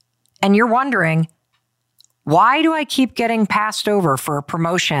 And you're wondering, why do I keep getting passed over for a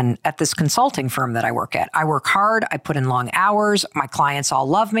promotion at this consulting firm that I work at? I work hard. I put in long hours. My clients all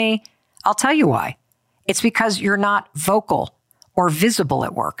love me. I'll tell you why. It's because you're not vocal or visible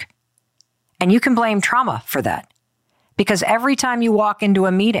at work. And you can blame trauma for that. Because every time you walk into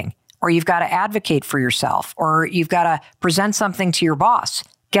a meeting or you've got to advocate for yourself or you've got to present something to your boss,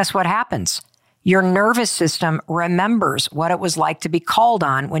 guess what happens? Your nervous system remembers what it was like to be called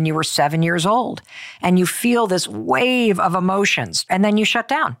on when you were 7 years old. And you feel this wave of emotions and then you shut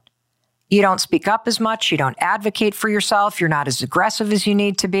down. You don't speak up as much. You don't advocate for yourself. You're not as aggressive as you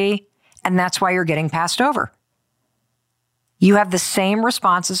need to be. And that's why you're getting passed over. You have the same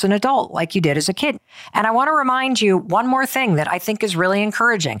response as an adult like you did as a kid. And I want to remind you one more thing that I think is really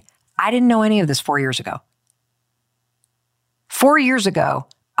encouraging. I didn't know any of this 4 years ago. 4 years ago,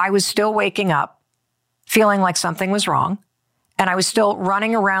 I was still waking up feeling like something was wrong, and I was still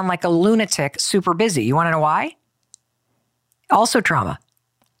running around like a lunatic, super busy. You want to know why? Also trauma.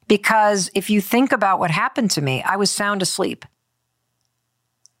 Because if you think about what happened to me, I was sound asleep.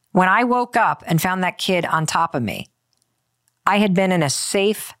 When I woke up and found that kid on top of me, I had been in a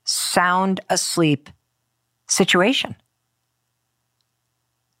safe, sound asleep situation.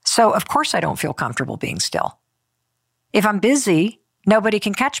 So, of course, I don't feel comfortable being still. If I'm busy, nobody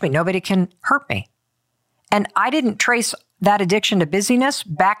can catch me. Nobody can hurt me. And I didn't trace that addiction to busyness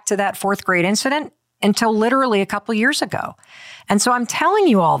back to that 4th grade incident until literally a couple years ago. And so I'm telling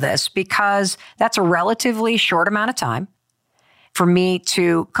you all this because that's a relatively short amount of time for me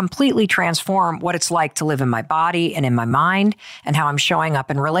to completely transform what it's like to live in my body and in my mind and how I'm showing up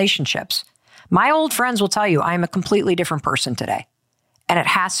in relationships. My old friends will tell you I am a completely different person today, and it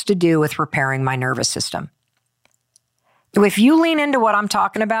has to do with repairing my nervous system. If you lean into what I'm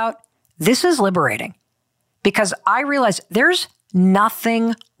talking about, this is liberating because I realize there's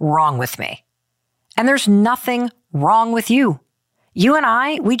nothing wrong with me, and there's nothing wrong with you. You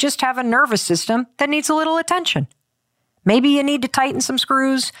and we just have a nervous system that needs a little attention. Maybe you need to tighten some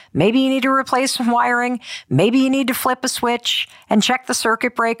screws. Maybe you need to replace some wiring. Maybe you need to flip a switch and check the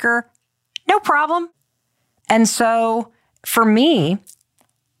circuit breaker. No problem. And so for me,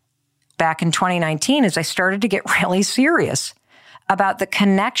 back in 2019, as I started to get really serious about the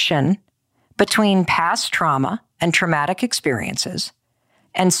connection between past trauma and traumatic experiences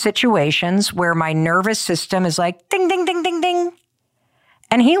and situations where my nervous system is like ding, ding, ding, ding, ding,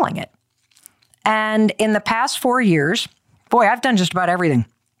 and healing it. And in the past 4 years, boy, I've done just about everything.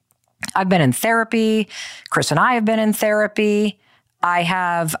 I've been in therapy. Chris and I have been in therapy. I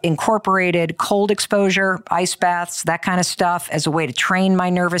have incorporated cold exposure, ice baths, that kind of stuff as a way to train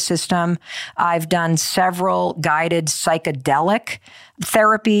my nervous system. I've done several guided psychedelic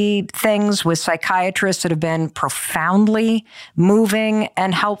therapy things with psychiatrists that have been profoundly moving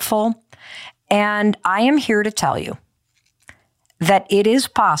and helpful. And I am here to tell you that it is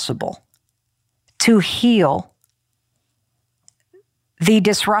possible to heal the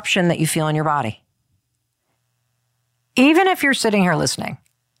disruption that you feel in your body. Even if you're sitting here listening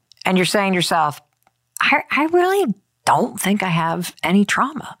and you're saying to yourself, I really don't think I have any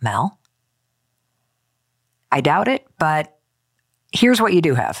trauma, Mel. I doubt it, but here's what you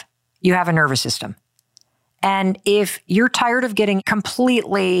do have. You have a nervous system. And if you're tired of getting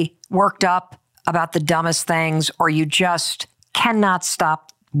completely worked up about the dumbest things, or you just cannot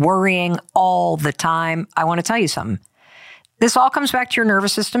stop worrying all the time, I want to tell you something. This all comes back to your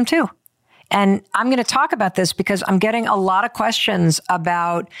nervous system too. And I'm going to talk about this because I'm getting a lot of questions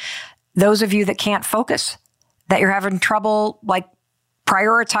about those of you that can't focus, that you're having trouble like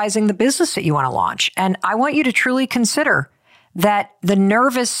prioritizing the business that you want to launch. And I want you to truly consider that the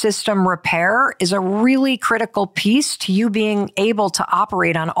nervous system repair is a really critical piece to you being able to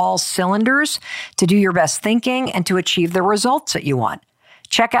operate on all cylinders, to do your best thinking, and to achieve the results that you want.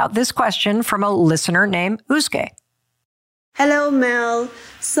 Check out this question from a listener named Uzke. Hello, Mel.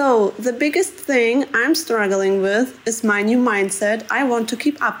 So, the biggest thing I'm struggling with is my new mindset I want to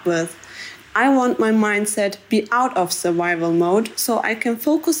keep up with. I want my mindset be out of survival mode so I can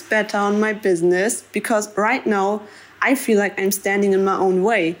focus better on my business, because right now I feel like I'm standing in my own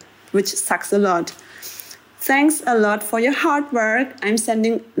way, which sucks a lot. Thanks a lot for your hard work. I'm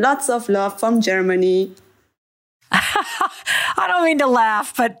sending lots of love from Germany. I don't mean to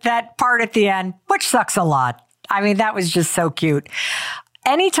laugh, but that part at the end, which sucks a lot. I mean, that was just so cute.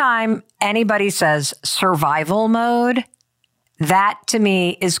 Anytime anybody says survival mode, that to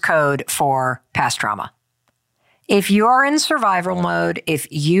me is code for past trauma. If you are in survival mode, if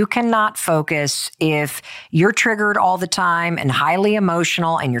you cannot focus, if you're triggered all the time and highly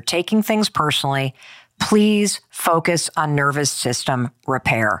emotional and you're taking things personally, please focus on nervous system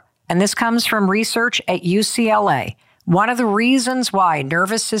repair. And this comes from research at UCLA. One of the reasons why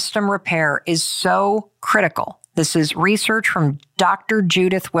nervous system repair is so critical, this is research from Dr.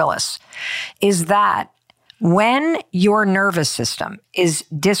 Judith Willis, is that when your nervous system is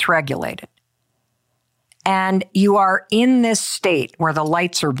dysregulated and you are in this state where the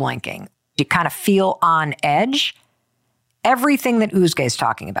lights are blinking, you kind of feel on edge, everything that Uzge is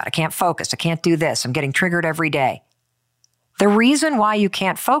talking about, I can't focus, I can't do this, I'm getting triggered every day. The reason why you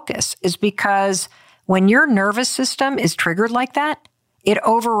can't focus is because when your nervous system is triggered like that, it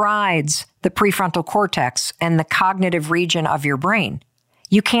overrides the prefrontal cortex and the cognitive region of your brain.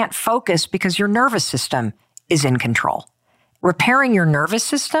 You can't focus because your nervous system is in control. Repairing your nervous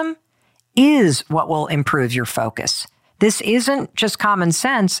system is what will improve your focus. This isn't just common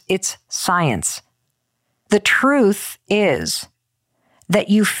sense, it's science. The truth is that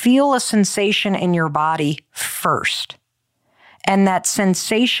you feel a sensation in your body first, and that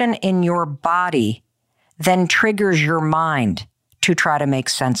sensation in your body then triggers your mind to try to make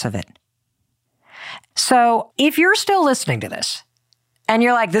sense of it. So if you're still listening to this and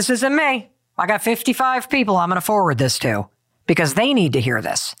you're like, this isn't me, I got 55 people I'm going to forward this to because they need to hear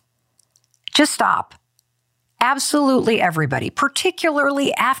this, just stop. Absolutely everybody,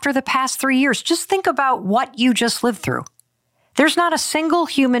 particularly after the past 3 years, just think about what you just lived through. There's not a single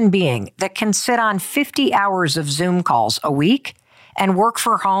human being that can sit on 50 hours of Zoom calls a week and work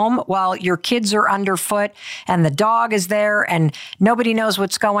for home while your kids are underfoot and the dog is there and nobody knows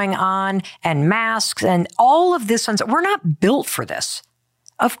what's going on and masks and all of this. We're not built for this.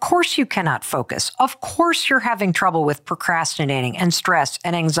 Of course you cannot focus. Of course you're having trouble with procrastinating and stress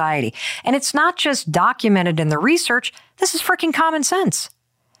and anxiety. And it's not just documented in the research. This is freaking common sense.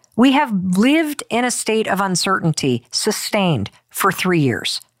 We have lived in a state of uncertainty, sustained, for 3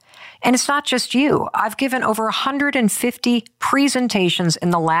 years. And it's not just you. I've given over 150 presentations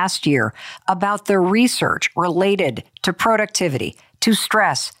in the last year about the research related to productivity, to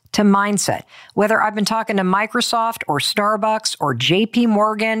stress, to mindset. Whether I've been talking to Microsoft or Starbucks or JP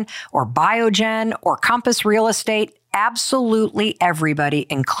Morgan or Biogen or Compass Real Estate, absolutely everybody,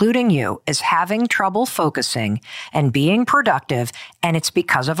 including you, is having trouble focusing and being productive, and it's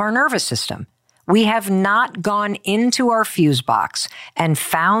because of our nervous system. We have not gone into our fuse box and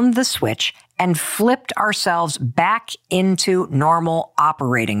found the switch and flipped ourselves back into normal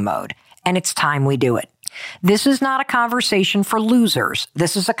operating mode, and it's time we do it. This is not a conversation for losers.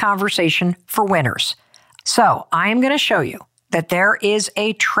 This is a conversation for winners. So I am going to show you that there is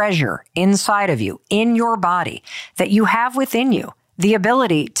a treasure inside of you, in your body, that you have within you, the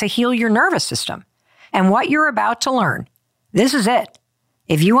ability to heal your nervous system. And what you're about to learn, this is it.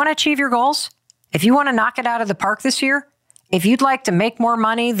 If you want to achieve your goals, if you want to knock it out of the park this year, if you'd like to make more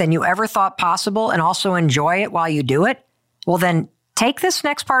money than you ever thought possible and also enjoy it while you do it, well then take this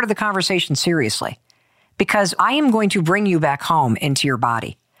next part of the conversation seriously, because I am going to bring you back home into your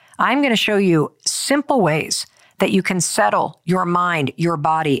body. I'm going to show you simple ways that you can settle your mind, your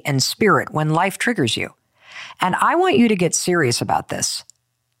body, and spirit when life triggers you. And I want you to get serious about this.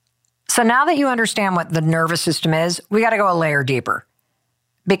 So now that you understand what the nervous system is, we got to go a layer deeper,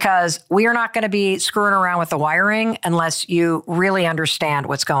 because we are not going to be screwing around with the wiring unless you really understand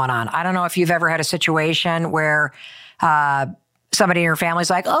what's going on. I don't know if you've ever had a situation where somebody in your family's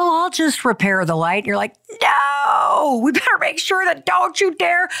like, oh, I'll just repair the light. And you're like, no, we better make sure that don't you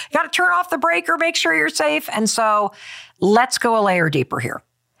dare. You got to turn off the breaker, make sure you're safe. And so let's go a layer deeper here.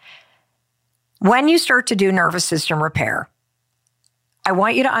 When you start to do nervous system repair, I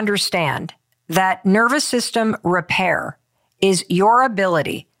want you to understand that nervous system repair is your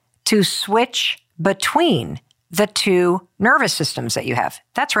ability to switch between the two nervous systems that you have.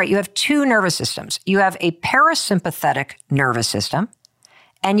 That's right. You have two nervous systems. You have a parasympathetic nervous system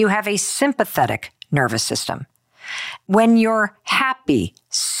and you have a sympathetic nervous system. When you're happy,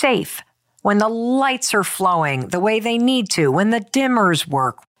 safe, when the lights are flowing the way they need to, when the dimmers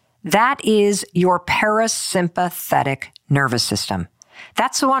work, that is your parasympathetic nervous system.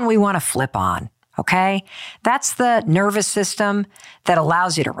 That's the one we want to flip on. Okay. That's the nervous system that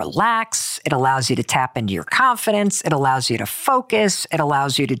allows you to relax. It allows you to tap into your confidence. It allows you to focus. It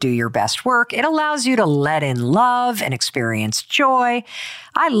allows you to do your best work. It allows you to let in love and experience joy.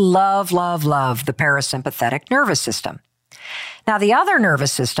 I love, love, love the parasympathetic nervous system. Now, the other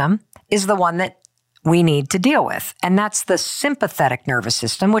nervous system is the one that we need to deal with, and that's the sympathetic nervous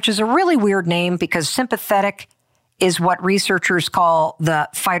system, which is a really weird name because sympathetic is what researchers call the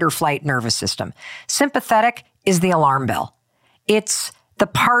fight or flight nervous system. Sympathetic is the alarm bell. It's the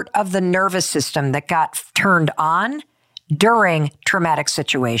part of the nervous system that got turned on during traumatic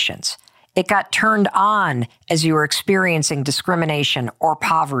situations. It got turned on as you were experiencing discrimination or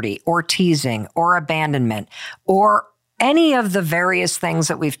poverty or teasing or abandonment or any of the various things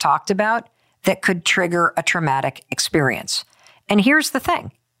that we've talked about that could trigger a traumatic experience. And here's the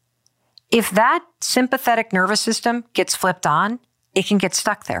thing. If that sympathetic nervous system gets flipped on, it can get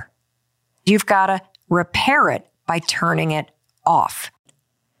stuck there. You've got to repair it by turning it off.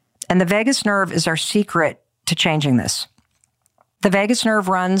 And the vagus nerve is our secret to changing this. The vagus nerve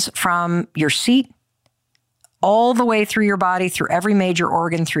runs from your seat all the way through your body, through every major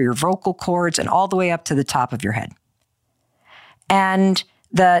organ, through your vocal cords, and all the way up to the top of your head. And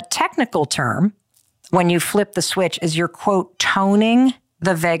the technical term, when you flip the switch, is you're, quote, toning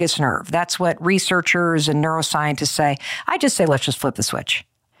the vagus nerve. That's what researchers and neuroscientists say. I just say, let's just flip the switch.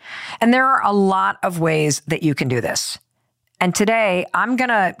 And there are a lot of ways that you can do this. And today, I'm going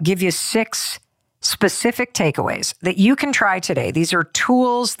to give you 6 specific takeaways that you can try today. These are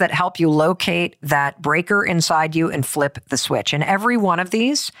tools that help you locate that breaker inside you and flip the switch. And every one of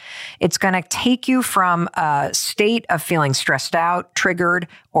these, it's going to take you from a state of feeling stressed out, triggered,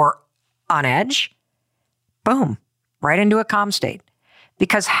 or on edge, boom, right into a calm state.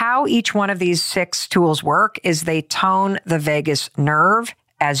 Because how each one of these 6 tools work is they tone the vagus nerve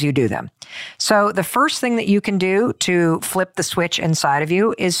as you do them. So the first thing that you can do to flip the switch inside of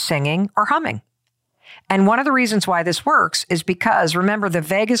you is singing or humming. And one of the reasons why this works is because, remember, the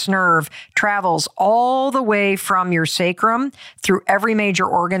vagus nerve travels all the way from your sacrum through every major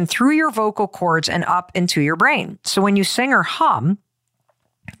organ, through your vocal cords, and up into your brain. So when you sing or hum,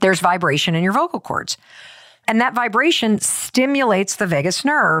 there's vibration in your vocal cords. And that vibration stimulates the vagus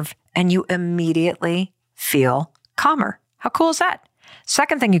nerve, and you immediately feel calmer. How cool is that?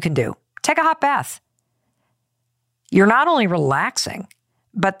 Second thing you can do, take a hot bath. You're not only relaxing,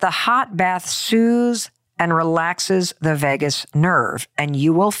 but the hot bath soothes and relaxes the vagus nerve, and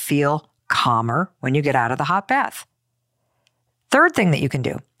you will feel calmer when you get out of the hot bath. Third thing that you can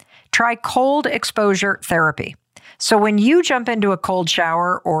do, try cold exposure therapy. So when you jump into a cold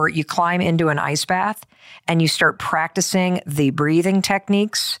shower or you climb into an ice bath and you start practicing the breathing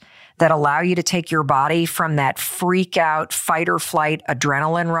techniques that allow you to take your body from that freak out fight or flight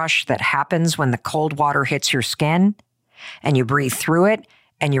adrenaline rush that happens when the cold water hits your skin, and you breathe through it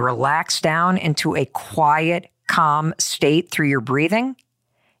and you relax down into a quiet, calm state through your breathing,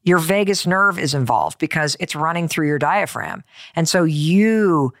 your vagus nerve is involved because it's running through your diaphragm. And so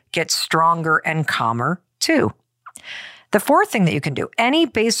you get stronger and calmer too. The fourth thing that you can do, any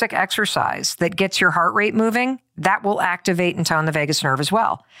basic exercise that gets your heart rate moving, that will activate and tone the vagus nerve as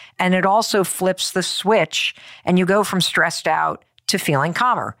well. And it also flips the switch, and you go from stressed out to feeling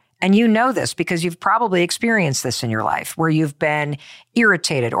calmer. And you know this because you've probably experienced this in your life where you've been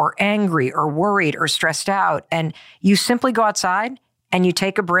irritated or angry or worried or stressed out. And you simply go outside and you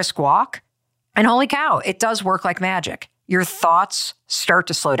take a brisk walk. And holy cow, it does work like magic. Your thoughts start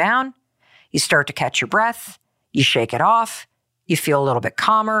to slow down. You start to catch your breath. You shake it off. You feel a little bit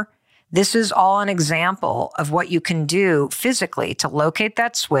calmer. This is all an example of what you can do physically to locate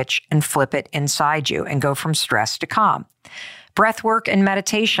that switch and flip it inside you and go from stress to calm. Breath work and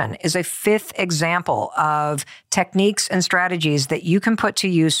meditation is a 5th example of techniques and strategies that you can put to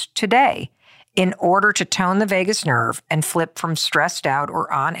use today in order to tone the vagus nerve and flip from stressed out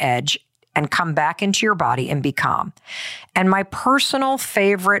or on edge and come back into your body and be calm. And my personal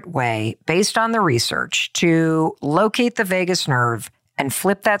favorite way, based on the research, to locate the vagus nerve and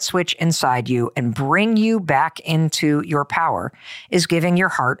flip that switch inside you and bring you back into your power is giving your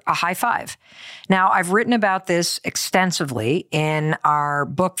heart a high five. Now, I've written about this extensively in our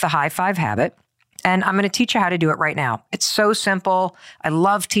book, The High Five Habit, and I'm going to teach you how to do it right now. It's so simple. I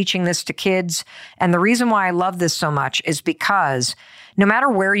love teaching this to kids. And the reason why I love this so much is because no matter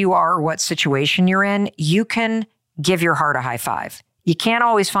where you are or what situation you're in, you can give your heart a high five. You can't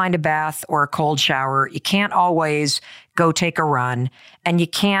always find a bath or a cold shower. You can't always go take a run. And you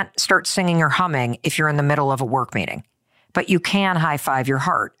can't start singing or humming if you're in the middle of a work meeting. But you can high five your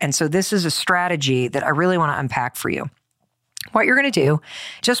heart. And so this is a strategy that I really want to unpack for you. What you're going to do,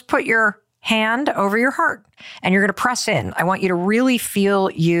 just put your hand over your heart and you're going to press in. I want you to really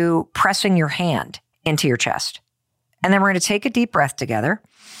feel you pressing your hand into your chest. And then we're going to take a deep breath together.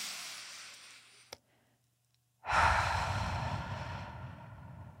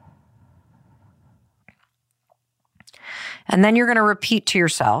 And then you're going to repeat to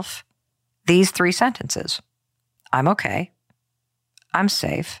yourself these 3 sentences. I'm okay. I'm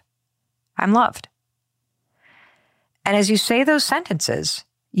safe. I'm loved. And as you say those sentences,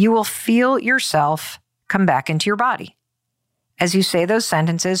 you will feel yourself come back into your body. As you say those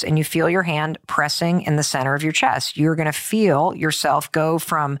sentences and you feel your hand pressing in the center of your chest, you're going to feel yourself go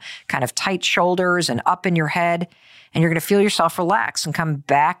from kind of tight shoulders and up in your head, and you're going to feel yourself relax and come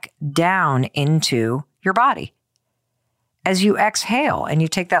back down into your body. As you exhale and you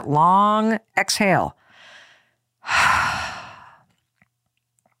take that long exhale,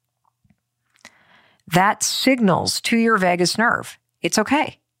 that signals to your vagus nerve, it's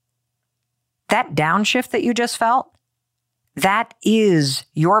okay. That downshift that you just felt, that is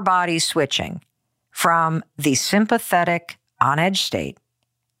your body switching from the sympathetic on-edge state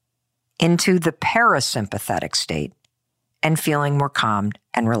into the parasympathetic state and feeling more calmed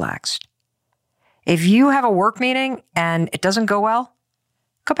and relaxed. If you have a work meeting and it doesn't go well,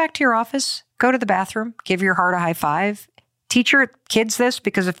 go back to your office, go to the bathroom, give your heart a high five. Teach your kids this,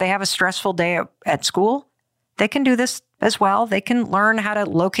 because if they have a stressful day at school, they can do this as well. They can learn how to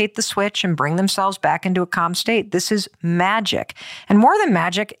locate the switch and bring themselves back into a calm state. This is magic. And more than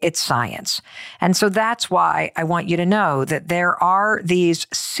magic, it's science. And so that's why I want you to know that there are these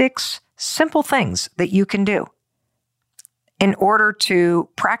 6 simple things that you can do in order to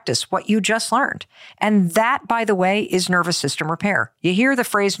practice what you just learned. And that, by the way, is nervous system repair. You hear the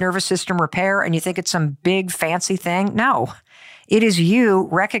phrase nervous system repair and you think it's some big fancy thing. No, it is you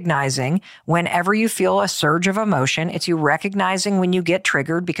recognizing whenever you feel a surge of emotion. It's you recognizing when you get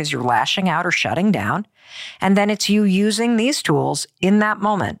triggered because you're lashing out or shutting down. And then it's you using these tools in that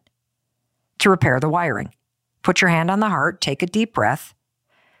moment to repair the wiring. Put your hand on the heart, take a deep breath,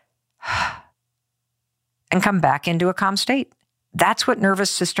 and come back into a calm state. That's what nervous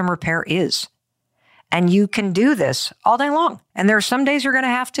system repair is. And you can do this all day long. And there are some days you're going to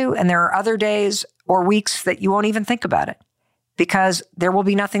have to, and there are other days or weeks that you won't even think about it because there will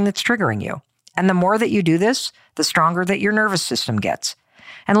be nothing that's triggering you. And the more that you do this, the stronger that your nervous system gets.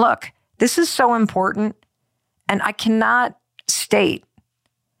 And look, this is so important. And I cannot state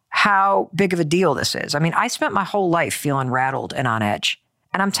how big of a deal this is. I mean, I spent my whole life feeling rattled and on edge.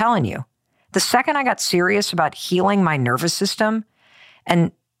 And I'm telling you, the second I got serious about healing my nervous system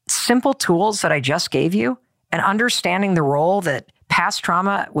and simple tools that I just gave you and understanding the role that past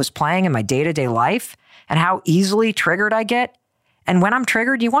trauma was playing in my day-to-day life and how easily triggered I get. And when I'm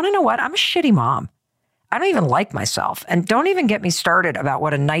triggered, you want to know what? I'm a shitty mom. I don't even like myself. And don't even get me started about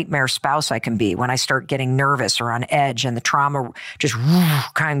what a nightmare spouse I can be when I start getting nervous or on edge and the trauma just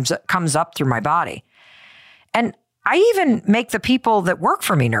comes up through my body. And I even make the people that work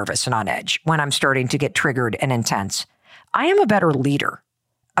for me nervous and on edge when I'm starting to get triggered and intense. I am a better leader,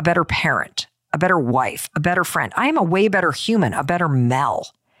 a better parent, a better wife, a better friend. I am a way better human, a better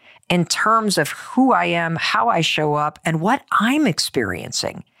Mel in terms of who I am, how I show up, and what I'm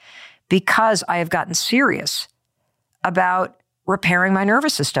experiencing because I have gotten serious about repairing my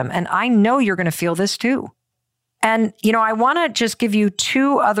nervous system. And I know you're going to feel this too. And, I want to just give you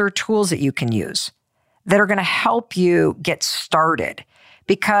 2 other tools that you can use that are going to help you get started.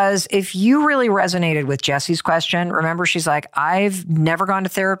 Because if you really resonated with Jesse's question, remember, she's like, I've never gone to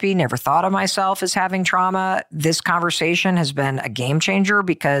therapy, never thought of myself as having trauma. This conversation has been a game changer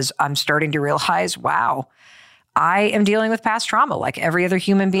because I'm starting to realize, wow, I am dealing with past trauma like every other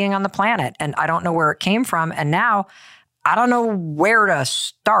human being on the planet. And I don't know where it came from. And now I don't know where to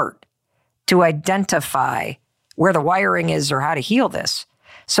start to identify where the wiring is or how to heal this.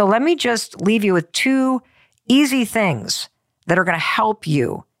 So let me just leave you with 2 easy things that are going to help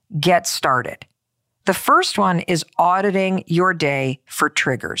you get started. The first one is auditing your day for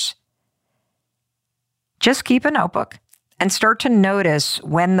triggers. Just keep a notebook and start to notice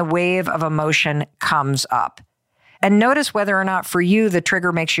when the wave of emotion comes up. And notice whether or not for you the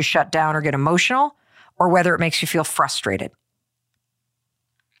trigger makes you shut down or get emotional, or whether it makes you feel frustrated.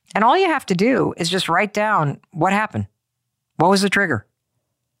 And all you have to do is just write down what happened. What was the trigger?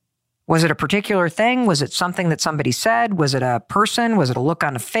 Was it a particular thing? Was it something that somebody said? Was it a person? Was it a look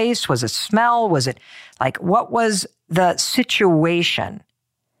on a face? Was it smell? Was it what was the situation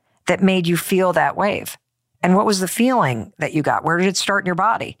that made you feel that wave? And what was the feeling that you got? Where did it start in your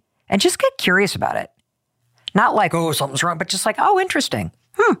body? And just get curious about it. Not like, oh, something's wrong, but just like, oh, interesting.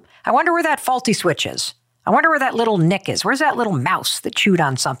 I wonder where that faulty switch is. I wonder where that little nick is. Where's that little mouse that chewed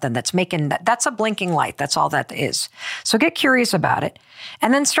on something that's making that's a blinking light. That's all that is. So get curious about it.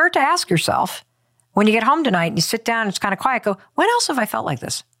 And then start to ask yourself, when you get home tonight and you sit down and it's kind of quiet, go, when else have I felt like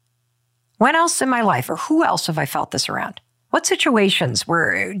this? When else in my life, or who else have I felt this around? What situations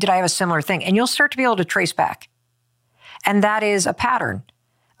where did I have a similar thing? And you'll start to be able to trace back. And that is a pattern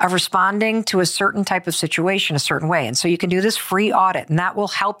of responding to a certain type of situation a certain way. And so you can do this free audit, and that will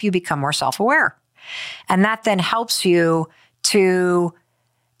help you become more self-aware. And that then helps you to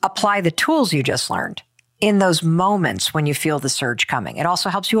apply the tools you just learned in those moments when you feel the surge coming. It also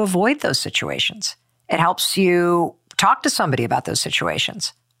helps you avoid those situations. It helps you talk to somebody about those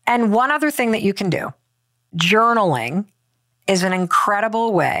situations. And one other thing that you can do, journaling is an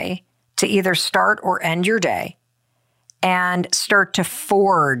incredible way to either start or end your day and start to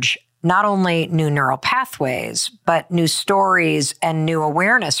forge not only new neural pathways, but new stories and new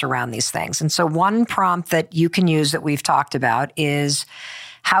awareness around these things. And so one prompt that you can use that we've talked about is,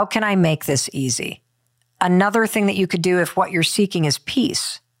 how can I make this easy? Another thing that you could do if what you're seeking is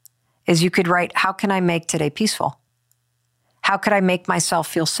peace is you could write, how can I make today peaceful? How could I make myself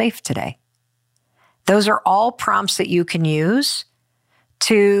feel safe today? Those are all prompts that you can use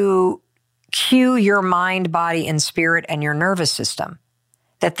to cue your mind, body, and spirit and your nervous system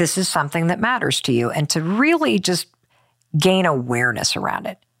that this is something that matters to you, and to really just gain awareness around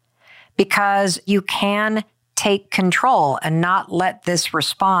it. Because you can take control and not let this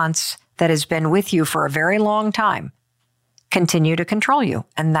response that has been with you for a very long time continue to control you.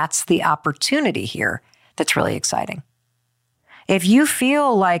 And that's the opportunity here that's really exciting. If you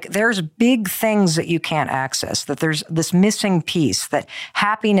feel like there's big things that you can't access, that there's this missing piece, that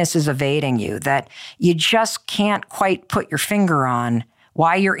happiness is evading you, that you just can't quite put your finger on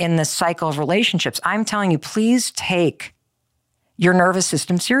why you're in this cycle of relationships, I'm telling you, please take your nervous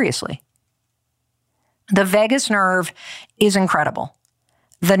system seriously. The vagus nerve is incredible.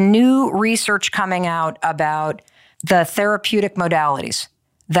 The new research coming out about the therapeutic modalities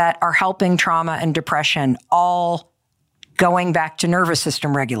that are helping trauma and depression, all going back to nervous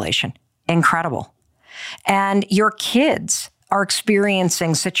system regulation, incredible. And your kids are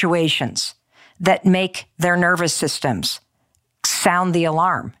experiencing situations that make their nervous systems sound the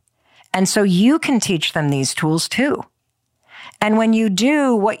alarm. And so you can teach them these tools too. And when you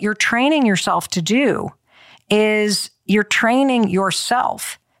do, what you're training yourself to do is you're training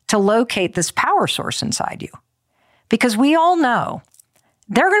yourself to locate this power source inside you. Because we all know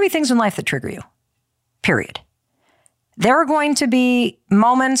there are going to be things in life that trigger you, period. There are going to be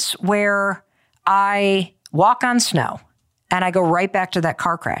moments where I walk on snow and I go right back to that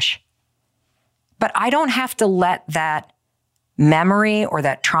car crash. But I don't have to let that memory or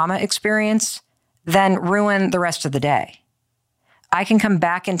that trauma experience then ruin the rest of the day. I can come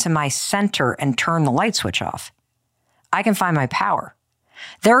back into my center and turn the light switch off. I can find my power.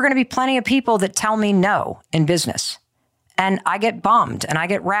 There are going to be plenty of people that tell me no in business. And I get bummed and I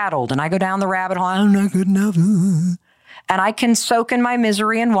get rattled and I go down the rabbit hole. I'm not good enough. And I can soak in my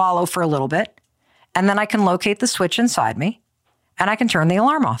misery and wallow for a little bit. And then I can locate the switch inside me and I can turn the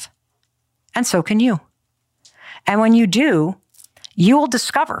alarm off. And so can you. And when you do, you will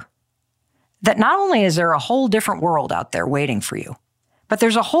discover that not only is there a whole different world out there waiting for you, but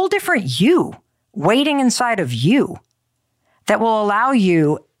there's a whole different you waiting inside of you that will allow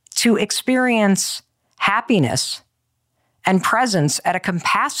you to experience happiness and presence at a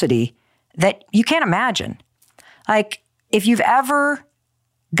capacity that you can't imagine. Like if you've ever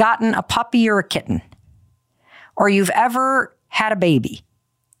gotten a puppy or a kitten, or you've ever had a baby,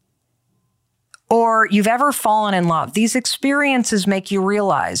 or you've ever fallen in love, these experiences make you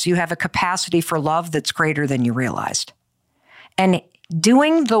realize you have a capacity for love that's greater than you realized. And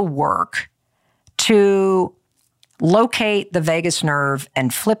doing the work to locate the vagus nerve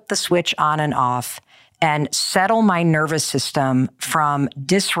and flip the switch on and off and settle my nervous system from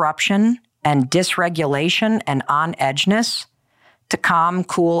disruption and dysregulation and on-edgeness to calm,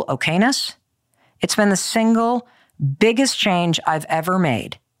 cool okayness, it's been the single biggest change I've ever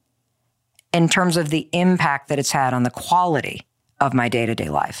made in terms of the impact that it's had on the quality of my day-to-day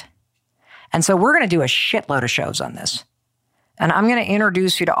life. And so we're going to do a shitload of shows on this. And I'm going to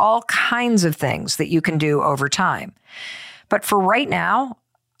introduce you to all kinds of things that you can do over time. But for right now,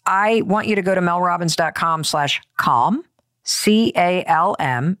 I want you to go to melrobbins.com/calm,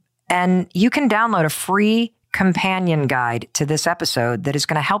 CALM, and you can download a free companion guide to this episode that is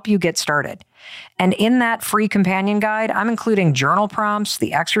going to help you get started. And in that free companion guide, I'm including journal prompts,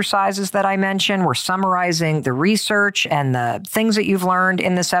 the exercises that I mentioned. We're summarizing the research and the things that you've learned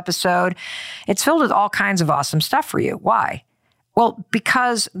in this episode. It's filled with all kinds of awesome stuff for you. Why? Well,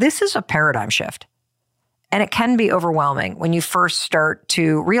 because this is a paradigm shift. And it can be overwhelming when you first start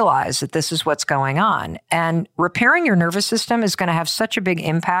to realize that this is what's going on. And repairing your nervous system is going to have such a big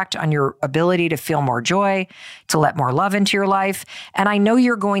impact on your ability to feel more joy, to let more love into your life. And I know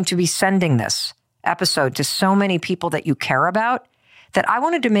you're going to be sending this episode to so many people that you care about that I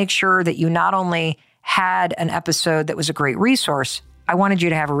wanted to make sure that you not only had an episode that was a great resource, I wanted you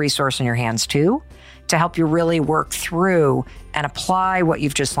to have a resource in your hands too, to help you really work through and apply what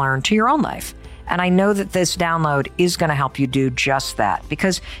you've just learned to your own life. And I know that this download is going to help you do just that,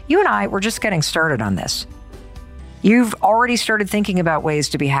 because you and I, we're just getting started on this. You've already started thinking about ways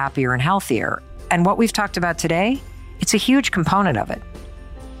to be happier and healthier. And what we've talked about today, it's a huge component of it.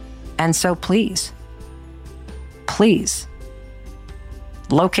 And so please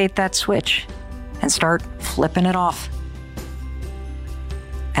locate that switch and start flipping it off.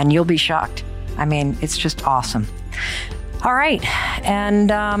 And you'll be shocked. I mean, it's just awesome. All right.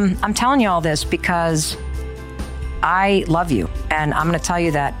 And I'm telling you all this because I love you. And I'm going to tell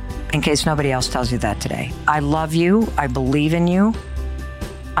you that in case nobody else tells you that today. I love you. I believe in you.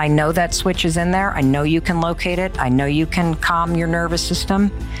 I know that switch is in there. I know you can locate it. I know you can calm your nervous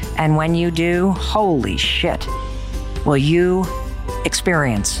system. And when you do, holy shit, will you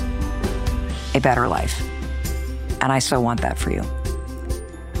experience a better life. And I so want that for you.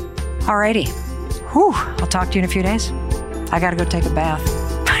 All righty. Whew. I'll talk to you in a few days. I got to go take a bath.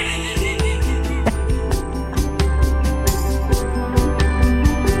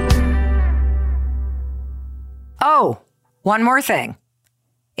 Oh, one more thing.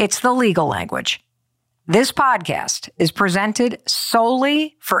 It's the legal language. This podcast is presented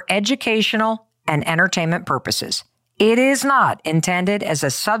solely for educational and entertainment purposes. It is not intended as a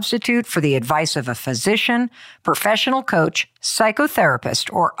substitute for the advice of a physician, professional coach,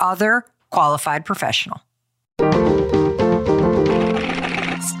 psychotherapist, or other qualified professional.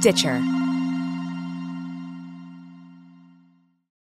 Stitcher.